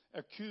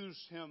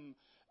 accused him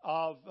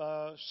of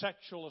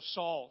sexual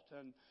assault,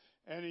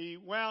 and he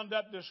wound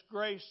up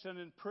disgraced and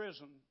in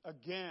prison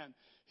again.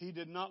 He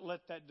did not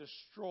let that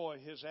destroy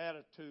his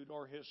attitude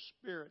or his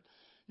spirit.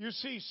 You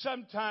see,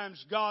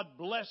 sometimes God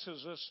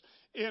blesses us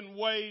in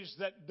ways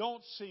that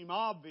don't seem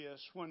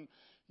obvious. When,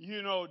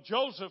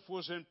 Joseph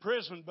was in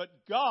prison, but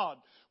God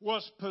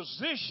was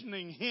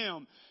positioning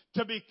him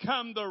to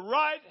become the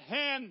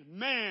right-hand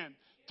man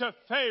to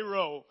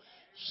Pharaoh.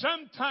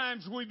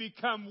 Sometimes we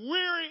become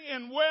weary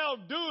in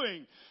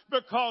well-doing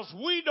because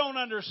we don't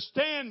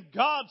understand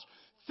God's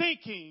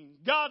thinking,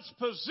 God's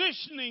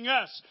positioning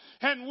us,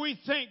 and we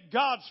think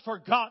God's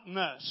forgotten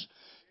us.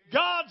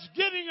 God's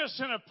getting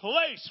us in a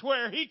place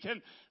where He can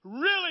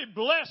really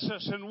bless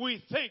us, and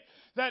we think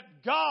that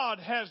God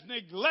has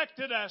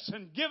neglected us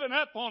and given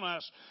up on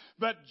us.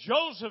 But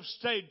Joseph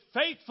stayed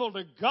faithful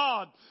to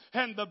God,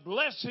 and the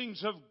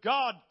blessings of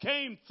God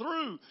came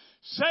through,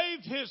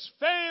 saved his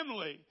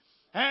family,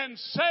 and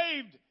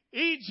saved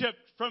Egypt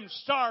from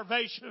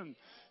starvation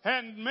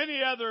and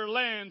many other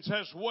lands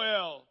as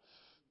well.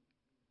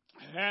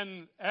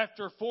 And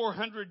after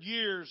 400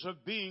 years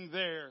of being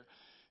there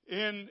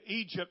in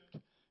Egypt,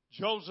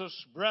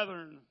 Joseph's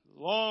brethren,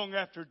 long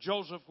after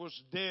Joseph was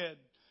dead,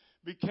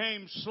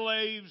 became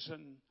slaves,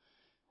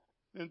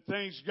 and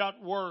things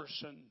got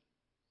worse, and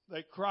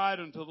they cried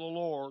unto the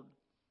Lord.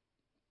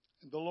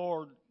 And the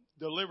Lord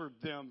delivered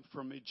them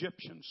from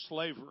Egyptian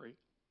slavery.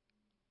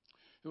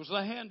 It was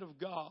the hand of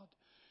God.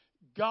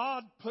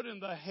 God put in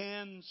the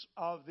hands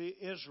of the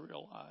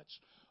Israelites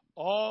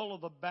all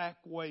of the back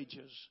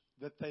wages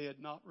that they had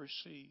not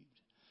received.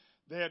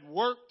 They had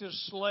worked as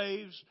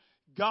slaves.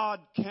 God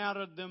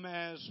counted them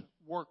as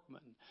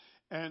workmen.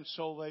 And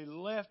so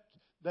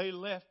they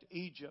left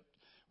Egypt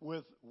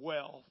with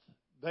wealth.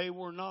 They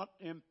were not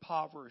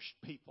impoverished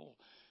people.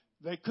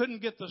 They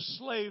couldn't get the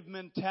slave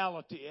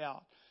mentality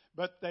out.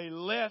 But they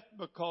left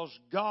because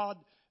God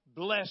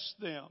blessed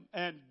them.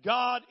 And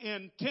God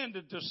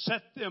intended to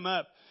set them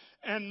up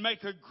and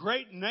make a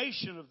great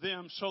nation of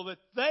them so that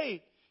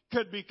they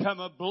could become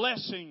a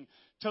blessing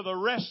to the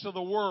rest of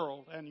the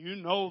world. And you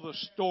know the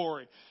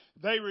story.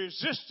 They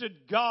resisted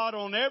God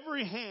on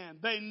every hand.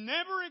 They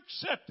never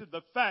accepted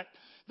the fact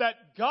that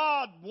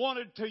God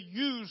wanted to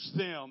use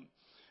them.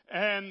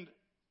 And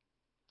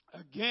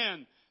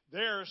again,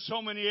 there are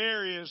so many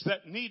areas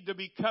that need to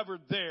be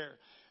covered there.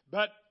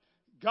 But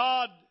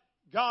God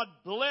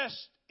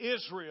blessed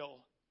Israel.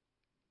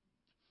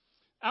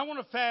 I want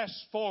to fast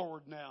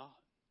forward now.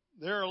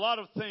 There are a lot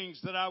of things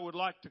that I would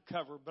like to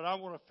cover, but I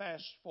want to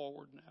fast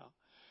forward now.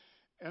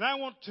 And I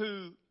want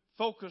to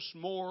focus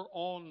more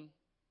on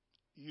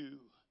you.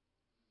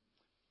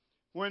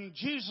 When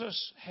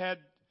Jesus had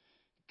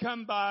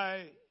come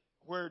by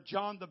where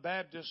John the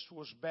Baptist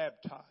was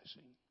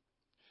baptizing,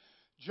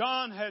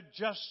 John had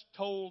just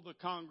told the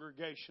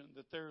congregation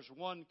that there's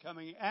one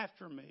coming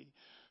after me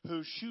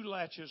whose shoe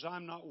latches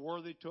I'm not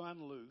worthy to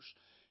unloose.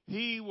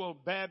 He will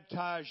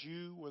baptize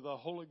you with the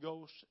Holy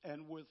Ghost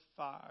and with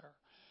fire.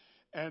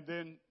 And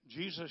then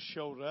Jesus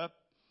showed up,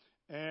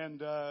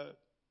 and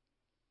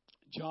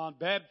John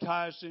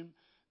baptized him.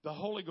 The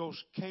Holy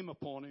Ghost came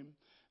upon him.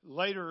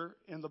 Later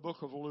in the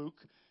book of Luke,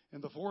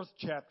 in the 4th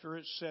chapter,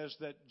 it says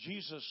that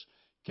Jesus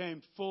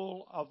came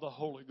full of the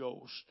Holy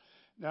Ghost.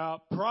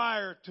 Now,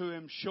 prior to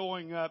him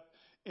showing up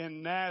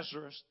in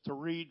Nazareth to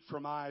read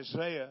from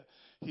Isaiah,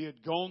 he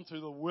had gone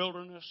through the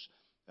wilderness,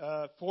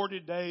 40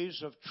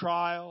 days of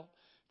trial,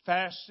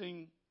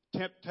 fasting,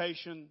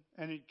 temptation,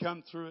 and he'd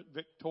come through it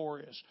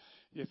victorious.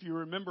 If you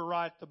remember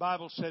right, the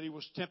Bible said He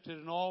was tempted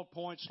in all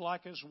points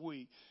like as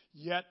we,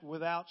 yet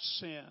without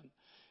sin.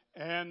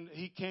 And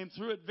He came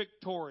through it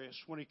victorious.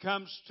 When He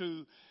comes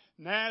to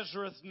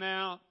Nazareth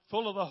now,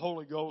 full of the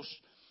Holy Ghost,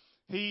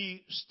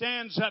 He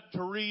stands up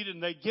to read,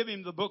 and they give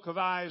Him the book of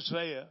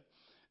Isaiah.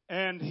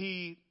 And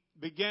He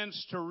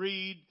begins to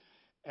read,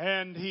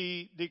 and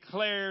He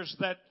declares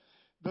that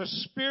the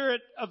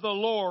Spirit of the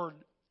Lord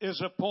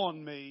is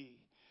upon me,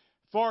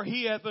 for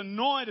He hath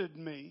anointed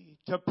me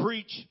to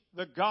preach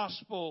the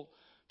gospel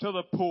to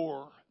the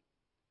poor.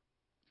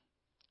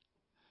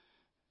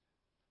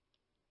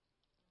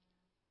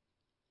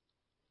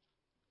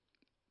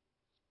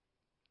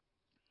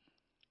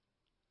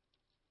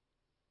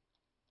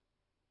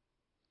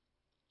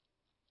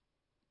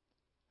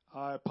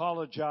 I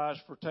apologize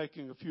for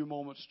taking a few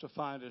moments to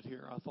find it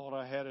here. I thought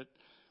I had it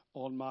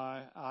on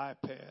my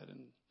iPad, and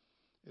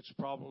it's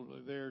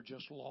probably there,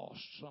 just lost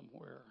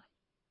somewhere.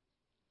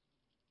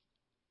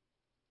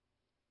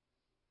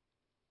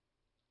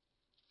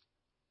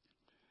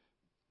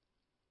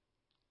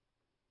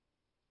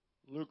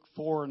 Luke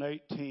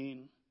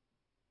 4:18.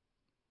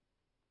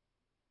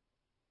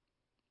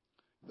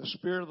 The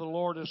Spirit of the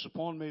Lord is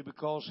upon me,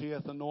 because He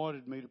hath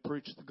anointed me to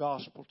preach the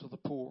gospel to the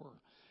poor.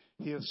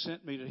 He hath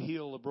sent me to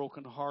heal the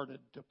brokenhearted,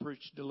 to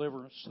preach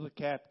deliverance to the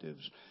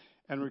captives,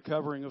 and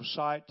recovering of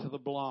sight to the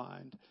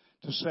blind,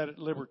 to set at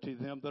liberty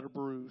them that are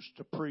bruised,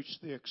 to preach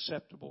the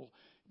acceptable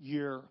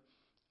year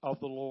of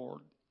the Lord.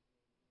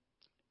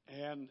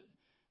 And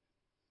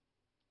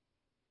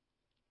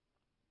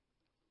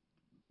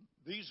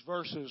these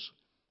verses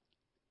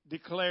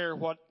declare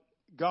what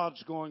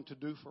God's going to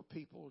do for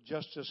people,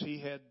 just as He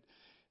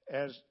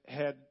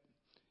had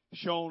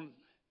shown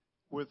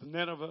with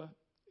Nineveh.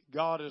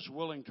 God is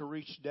willing to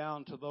reach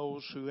down to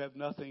those who have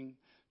nothing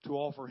to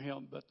offer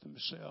Him but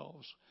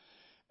themselves.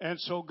 And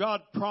so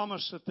God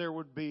promised that there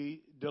would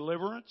be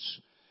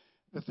deliverance,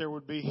 that there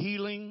would be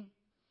healing,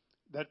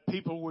 that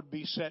people would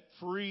be set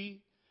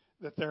free,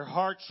 that their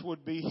hearts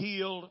would be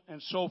healed,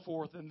 and so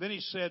forth. And then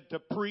He said to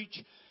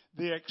preach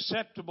the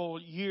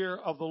acceptable year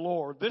of the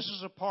Lord. This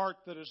is a part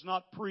that is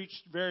not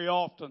preached very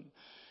often,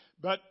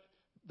 but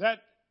that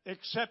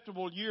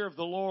acceptable year of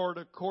the Lord,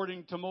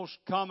 according to most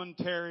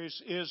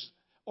commentaries, is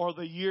or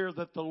the year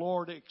that the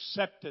Lord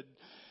accepted,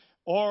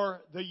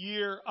 or the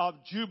year of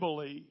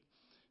Jubilee.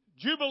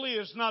 Jubilee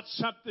is not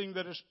something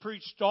that is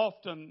preached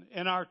often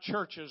in our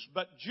churches,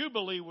 but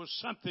Jubilee was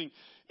something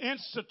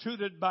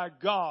instituted by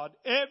God.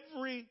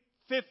 Every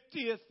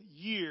 50th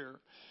year,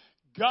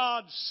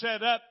 God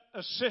set up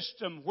a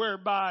system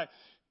whereby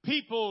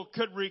people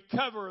could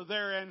recover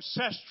their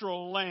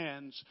ancestral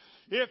lands.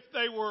 If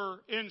they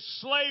were in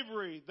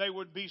slavery, they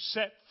would be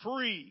set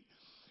free.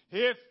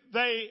 If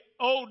they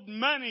owed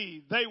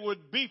money, they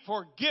would be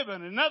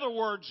forgiven. In other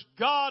words,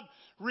 God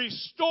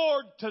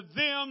restored to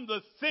them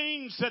the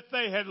things that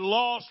they had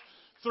lost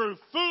through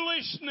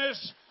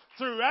foolishness,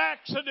 through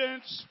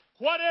accidents,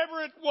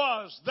 whatever it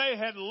was, they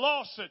had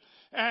lost it.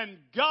 And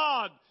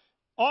God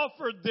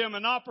offered them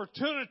an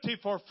opportunity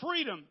for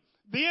freedom.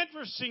 The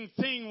interesting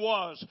thing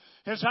was,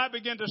 as I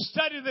began to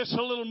study this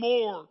a little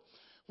more,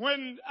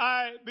 when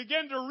I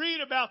began to read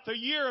about the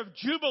year of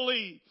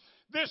Jubilee,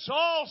 this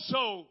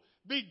also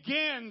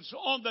begins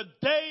on the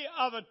Day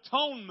of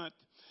Atonement.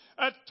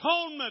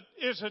 Atonement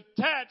is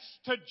attached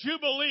to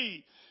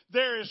Jubilee.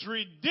 There is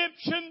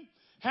redemption,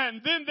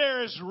 and then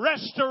there is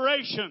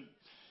restoration.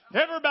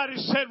 Everybody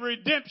said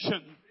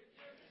redemption.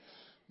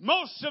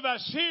 Most of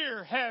us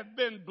here have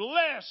been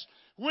blessed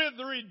with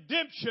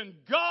redemption.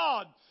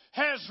 God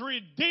has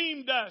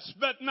redeemed us,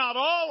 but not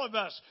all of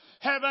us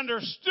have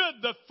understood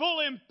the full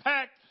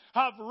impact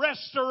of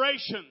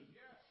restoration.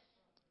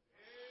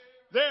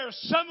 There are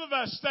some of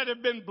us that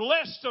have been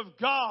blessed of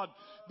God,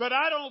 but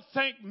I don't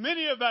think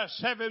many of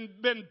us have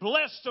been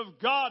blessed of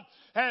God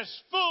as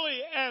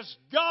fully as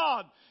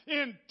God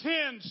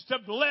intends to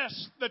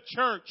bless the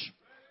church.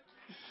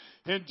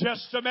 In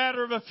just a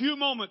matter of a few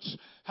moments,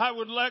 I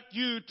would like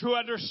you to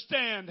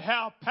understand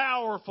how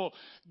powerful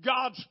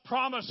God's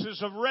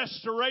promises of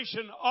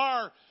restoration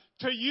are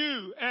to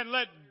you, and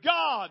let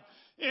God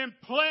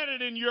implant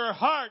it in your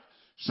heart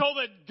so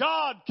that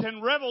God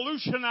can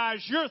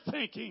revolutionize your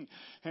thinking,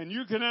 and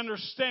you can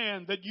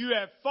understand that you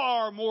have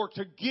far more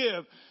to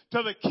give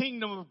to the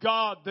kingdom of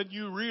God than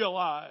you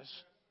realize.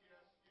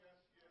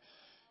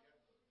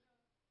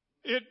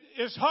 It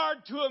is hard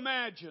to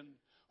imagine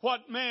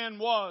what man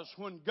was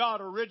when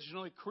God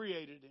originally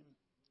created him.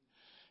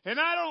 And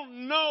I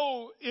don't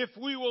know if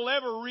we will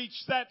ever reach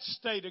that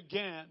state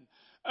again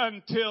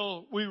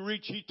until we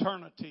reach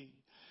eternity.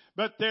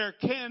 But there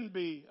can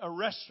be a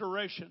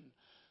restoration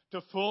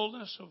to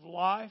fullness of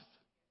life,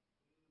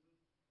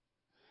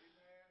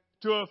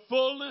 to a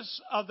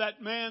fullness of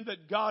that man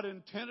that God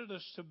intended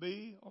us to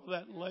be, or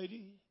that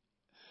lady,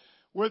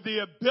 with the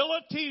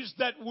abilities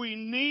that we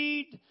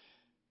need.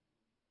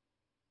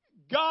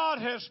 God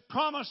has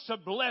promised to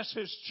bless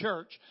His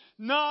church,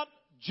 not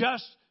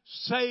just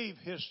save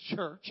His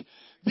church.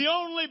 The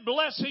only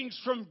blessings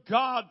from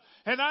God,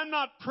 and I'm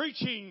not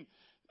preaching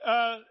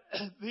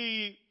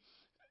the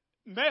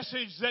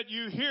message that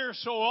you hear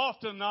so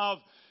often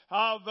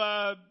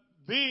of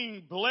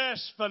being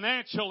blessed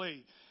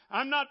financially.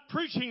 I'm not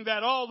preaching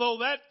that, although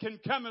that can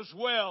come as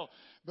well.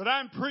 But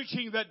I'm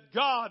preaching that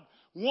God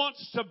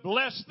wants to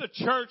bless the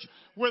church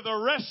with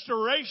a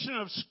restoration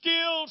of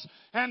skills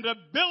and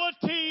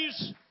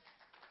abilities.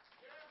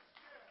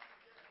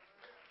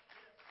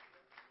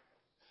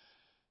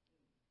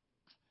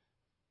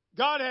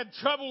 God had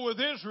trouble with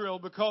Israel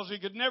because He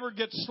could never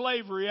get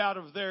slavery out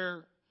of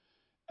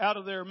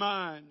their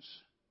minds.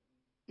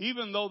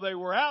 Even though they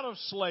were out of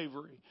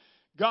slavery,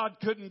 God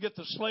couldn't get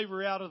the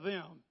slavery out of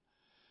them.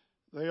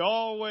 They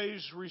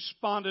always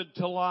responded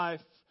to life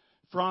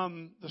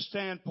from the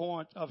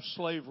standpoint of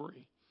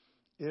slavery.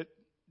 It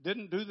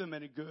didn't do them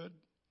any good.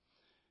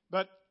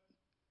 But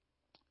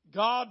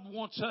God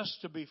wants us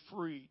to be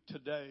free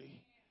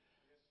today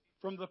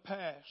from the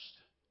past.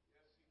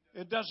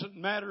 It doesn't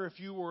matter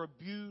if you were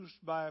abused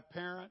by a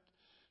parent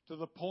to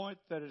the point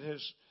that it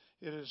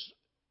has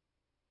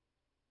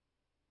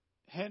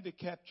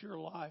handicapped your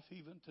life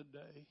even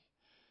today.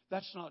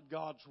 That's not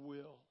God's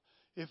will.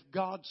 If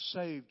God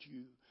saved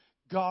you,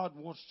 God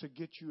wants to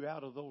get you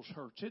out of those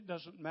hurts. It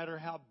doesn't matter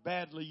how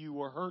badly you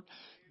were hurt.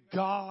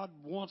 God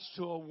wants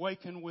to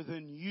awaken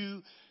within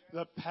you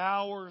the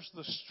powers,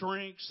 the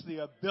strengths, the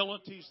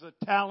abilities, the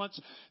talents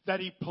that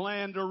He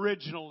planned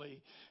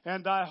originally.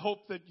 And I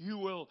hope that you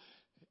will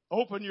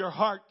open your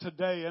heart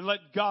today and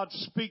let God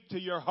speak to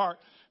your heart.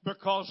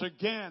 Because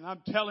again,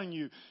 I'm telling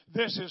you,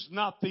 this is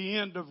not the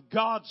end of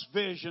God's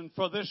vision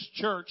for this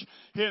church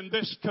in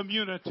this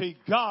community.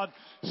 God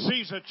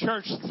sees a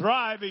church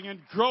thriving and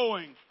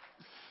growing.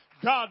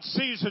 God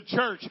sees a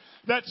church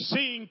that's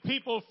seeing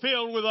people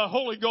filled with the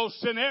Holy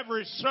Ghost in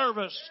every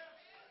service.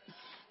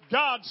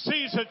 God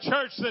sees a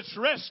church that's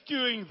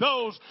rescuing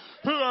those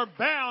who are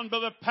bound by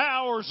the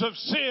powers of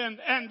sin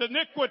and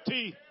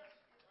iniquity.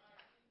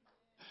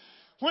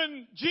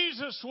 When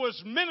Jesus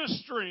was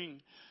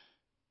ministering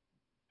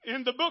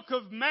in the book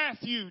of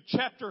Matthew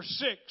chapter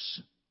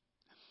 6,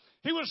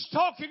 He was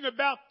talking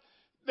about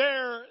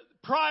their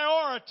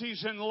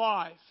priorities in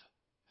life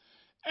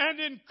and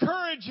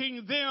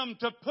encouraging them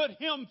to put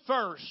Him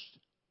first.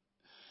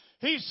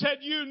 He said,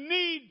 you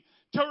need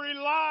to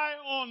rely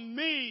on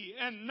me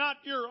and not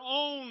your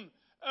own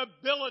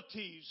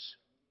abilities.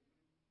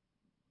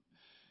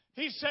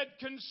 He said,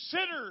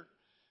 consider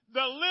the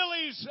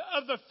lilies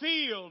of the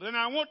field. And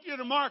I want you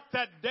to mark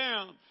that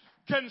down.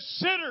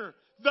 Consider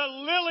the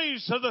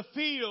lilies of the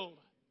field.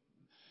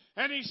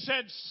 And He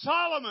said,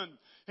 Solomon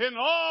in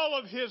all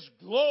of his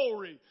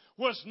glory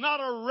was not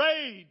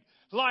arrayed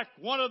like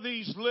one of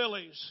these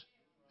lilies.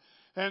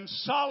 And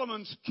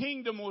Solomon's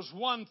kingdom was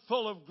one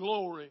full of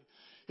glory.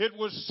 It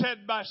was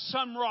said by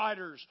some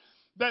writers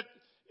that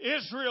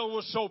Israel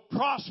was so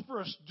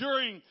prosperous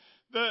during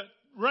the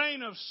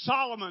reign of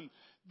Solomon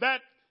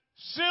that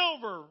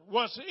silver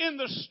was in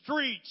the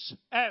streets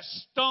as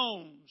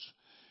stones.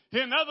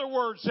 In other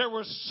words, there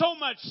was so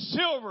much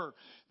silver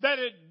that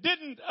it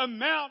didn't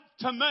amount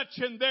to much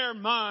in their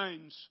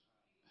minds.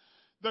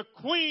 The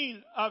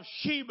Queen of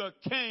Sheba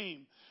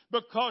came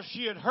because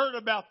she had heard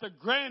about the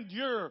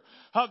grandeur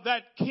of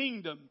that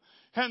kingdom.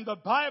 And the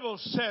Bible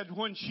said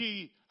when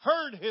she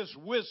heard His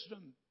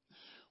wisdom,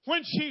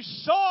 when she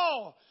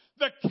saw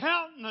the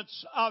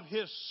countenance of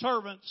His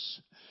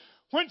servants,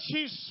 when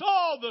she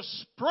saw the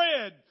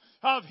spread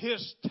of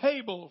His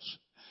tables,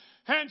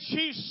 and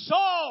she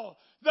saw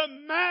the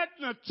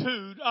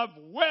magnitude of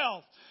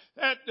wealth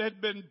that had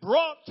been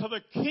brought to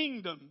the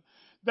kingdom,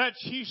 that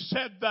she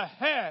said, the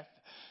half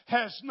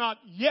has not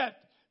yet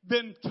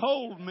been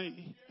told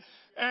me.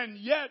 And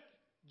yet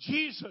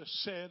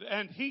Jesus said,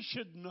 and he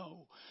should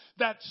know,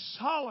 that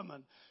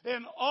Solomon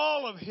in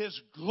all of his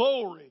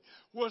glory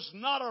was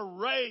not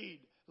arrayed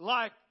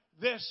like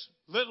this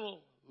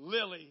little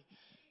lily.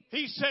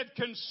 He said,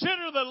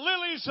 consider the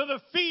lilies of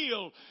the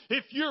field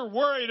if you're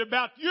worried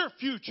about your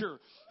future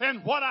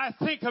and what I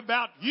think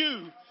about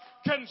you.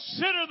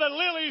 Consider the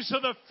lilies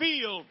of the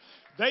field.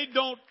 They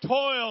don't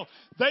toil,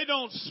 they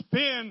don't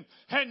spin,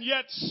 and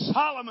yet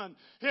Solomon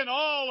in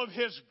all of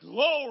his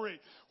glory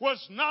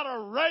was not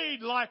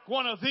arrayed like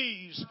one of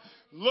these.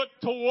 Look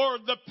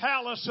toward the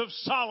palace of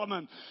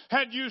Solomon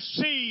and you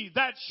see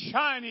that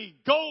shiny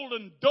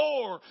golden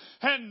door,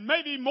 and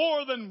maybe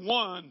more than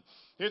one.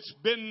 It's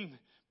been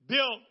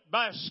built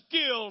by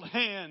skilled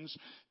hands,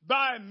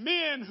 by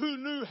men who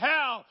knew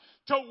how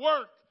to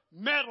work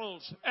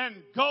metals and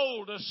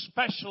gold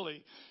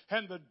especially.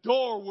 And the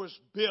door was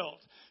built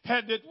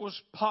and it was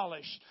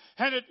polished.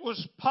 And it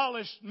was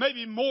polished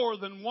maybe more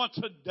than once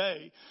a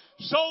day,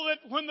 so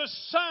that when the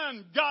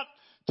sun got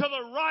to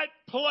the right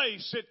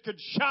place, it could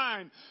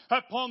shine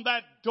upon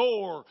that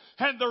door,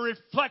 and the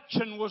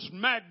reflection was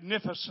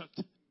magnificent.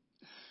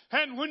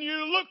 And when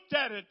you looked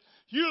at it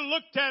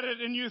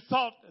and you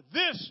thought,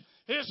 this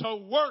is a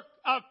work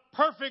of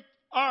perfect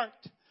art.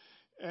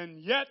 And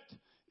yet,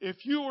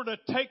 if you were to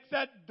take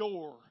that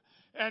door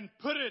and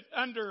put it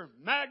under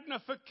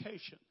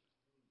magnification,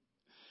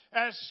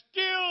 as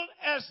skilled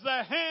as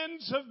the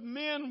hands of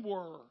men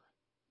were,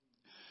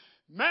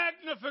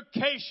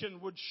 magnification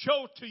would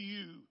show to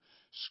you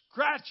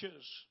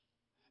scratches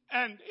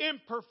and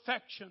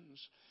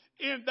imperfections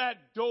in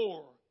that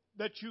door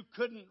that you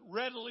couldn't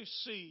readily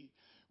see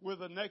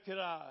with a naked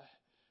eye.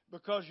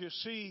 Because you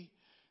see,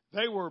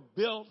 they were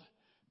built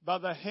by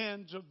the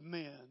hands of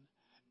men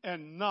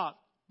and not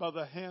by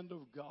the hand of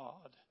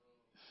God.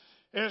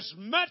 As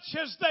much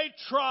as they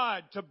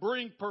tried to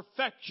bring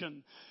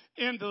perfection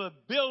into the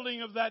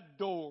building of that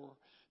door,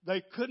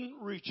 they couldn't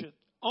reach it.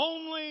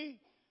 Only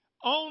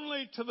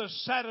to the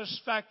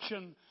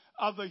satisfaction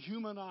of the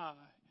human eye.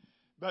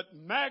 But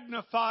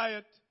magnify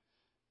it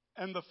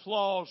and the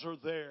flaws are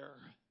there.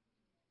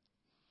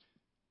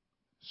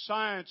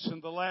 Science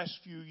in the last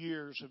few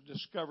years have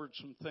discovered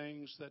some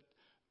things that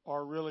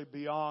are really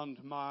beyond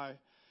my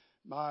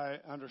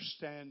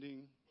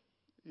understanding.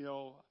 You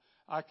know,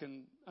 I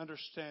can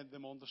understand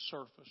them on the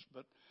surface,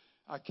 but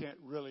I can't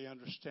really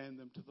understand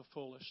them to the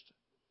fullest.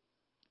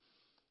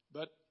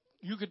 But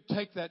you could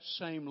take that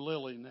same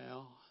lily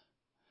now,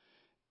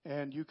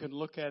 and you can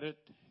look at it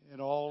in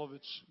all of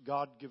its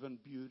God-given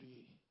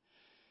beauty.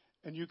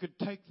 And you could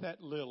take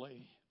that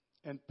lily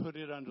and put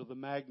it under the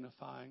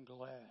magnifying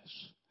glass.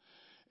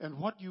 And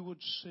what you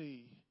would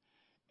see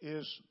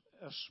is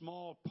a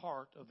small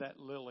part of that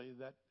lily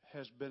that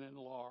has been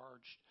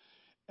enlarged.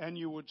 And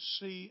you would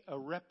see a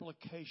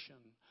replication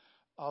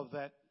of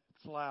that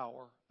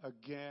flower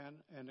again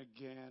and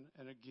again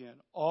and again,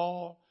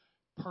 all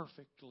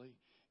perfectly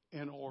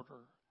in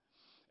order.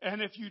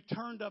 And if you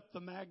turned up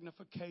the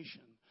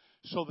magnification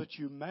so that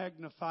you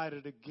magnified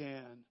it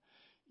again,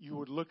 you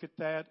would look at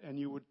that and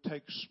you would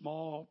take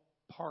small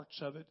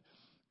parts of it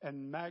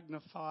and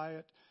magnify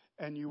it,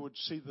 and you would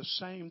see the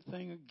same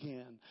thing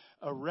again,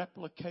 a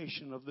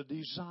replication of the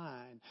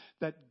design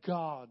that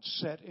God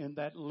set in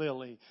that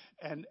lily.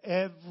 And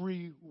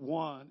every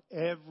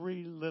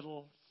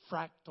little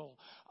fractal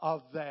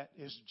of that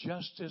is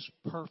just as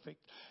perfect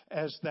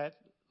as that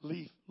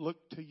leaf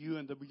looked to you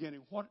in the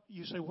beginning. What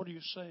you say, what are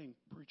you saying,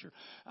 preacher?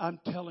 I'm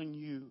telling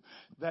you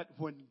that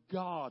when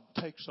God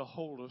takes a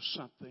hold of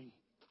something,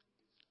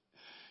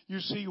 you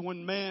see,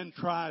 when man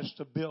tries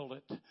to build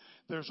it,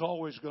 there's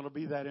always going to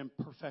be that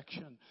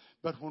imperfection.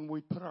 But when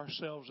we put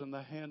ourselves in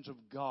the hands of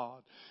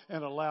God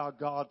and allow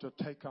God to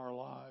take our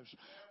lives,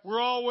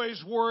 we're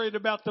always worried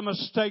about the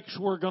mistakes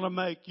we're going to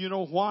make. You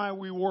know why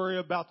we worry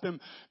about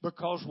them?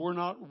 Because we're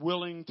not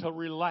willing to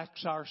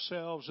relax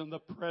ourselves in the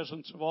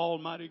presence of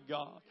Almighty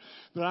God.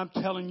 But I'm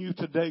telling you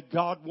today,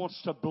 God wants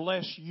to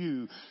bless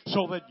you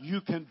so that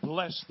you can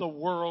bless the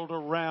world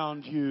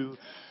around you.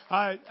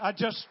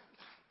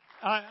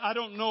 I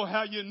don't know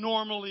how you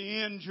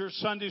normally end your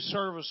Sunday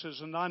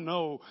services, and I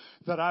know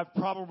that I've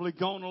probably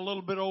gone a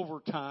little bit over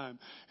time,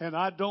 and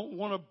I don't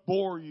want to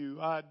bore you.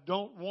 I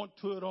don't want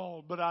to at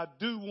all, but I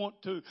do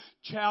want to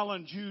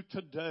challenge you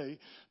today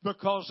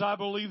because I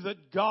believe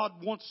that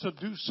God wants to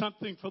do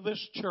something for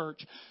this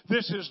church.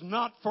 This is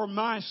not for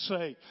my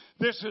sake.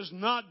 This is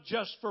not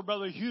just for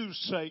Brother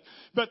Hugh's sake,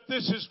 but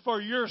this is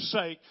for your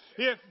sake.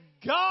 If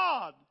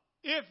God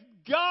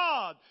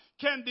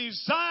can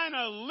design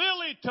a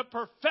lily to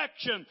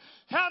perfection,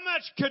 how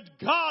much could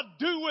God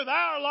do with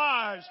our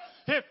lives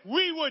if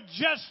we would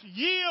just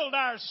yield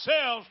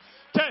ourselves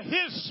to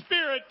His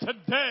Spirit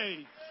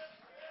today?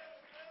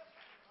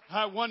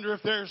 I wonder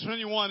if there's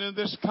anyone in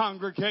this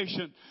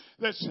congregation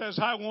that says,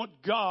 I want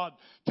God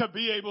to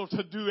be able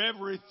to do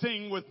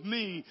everything with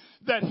me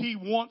that He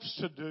wants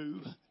to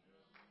do.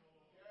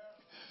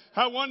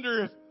 I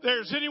wonder if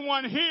there's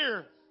anyone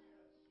here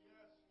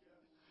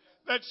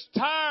that's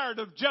tired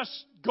of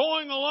just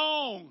going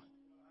along.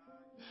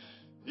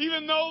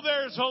 Even though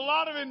there's a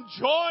lot of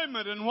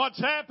enjoyment in what's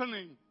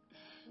happening.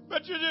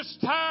 But you're just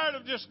tired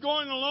of just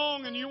going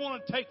along and you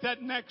want to take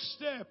that next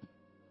step.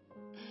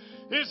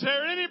 Is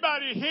there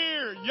anybody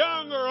here,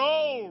 young or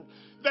old,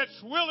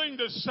 that's willing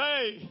to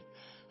say,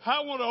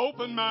 I want to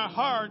open my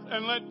heart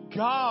and let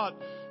God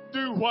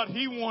do what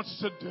He wants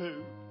to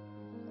do?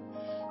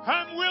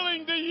 I'm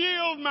willing to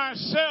yield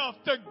myself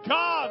to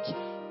God's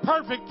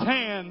perfect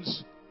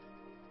hands.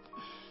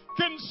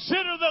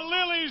 Consider the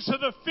lilies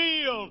of the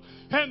field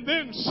and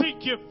then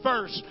seek ye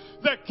first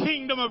the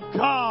kingdom of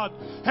God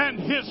and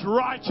His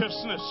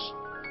righteousness.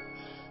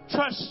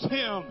 Trust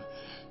Him.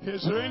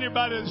 Is there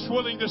anybody that's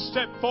willing to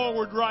step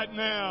forward right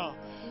now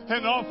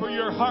and offer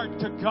your heart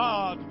to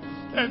God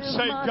and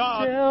say,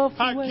 God,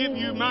 I give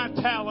you my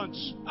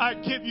talents. I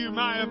give you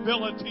my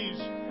abilities.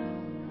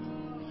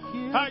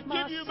 I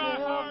give you my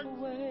heart.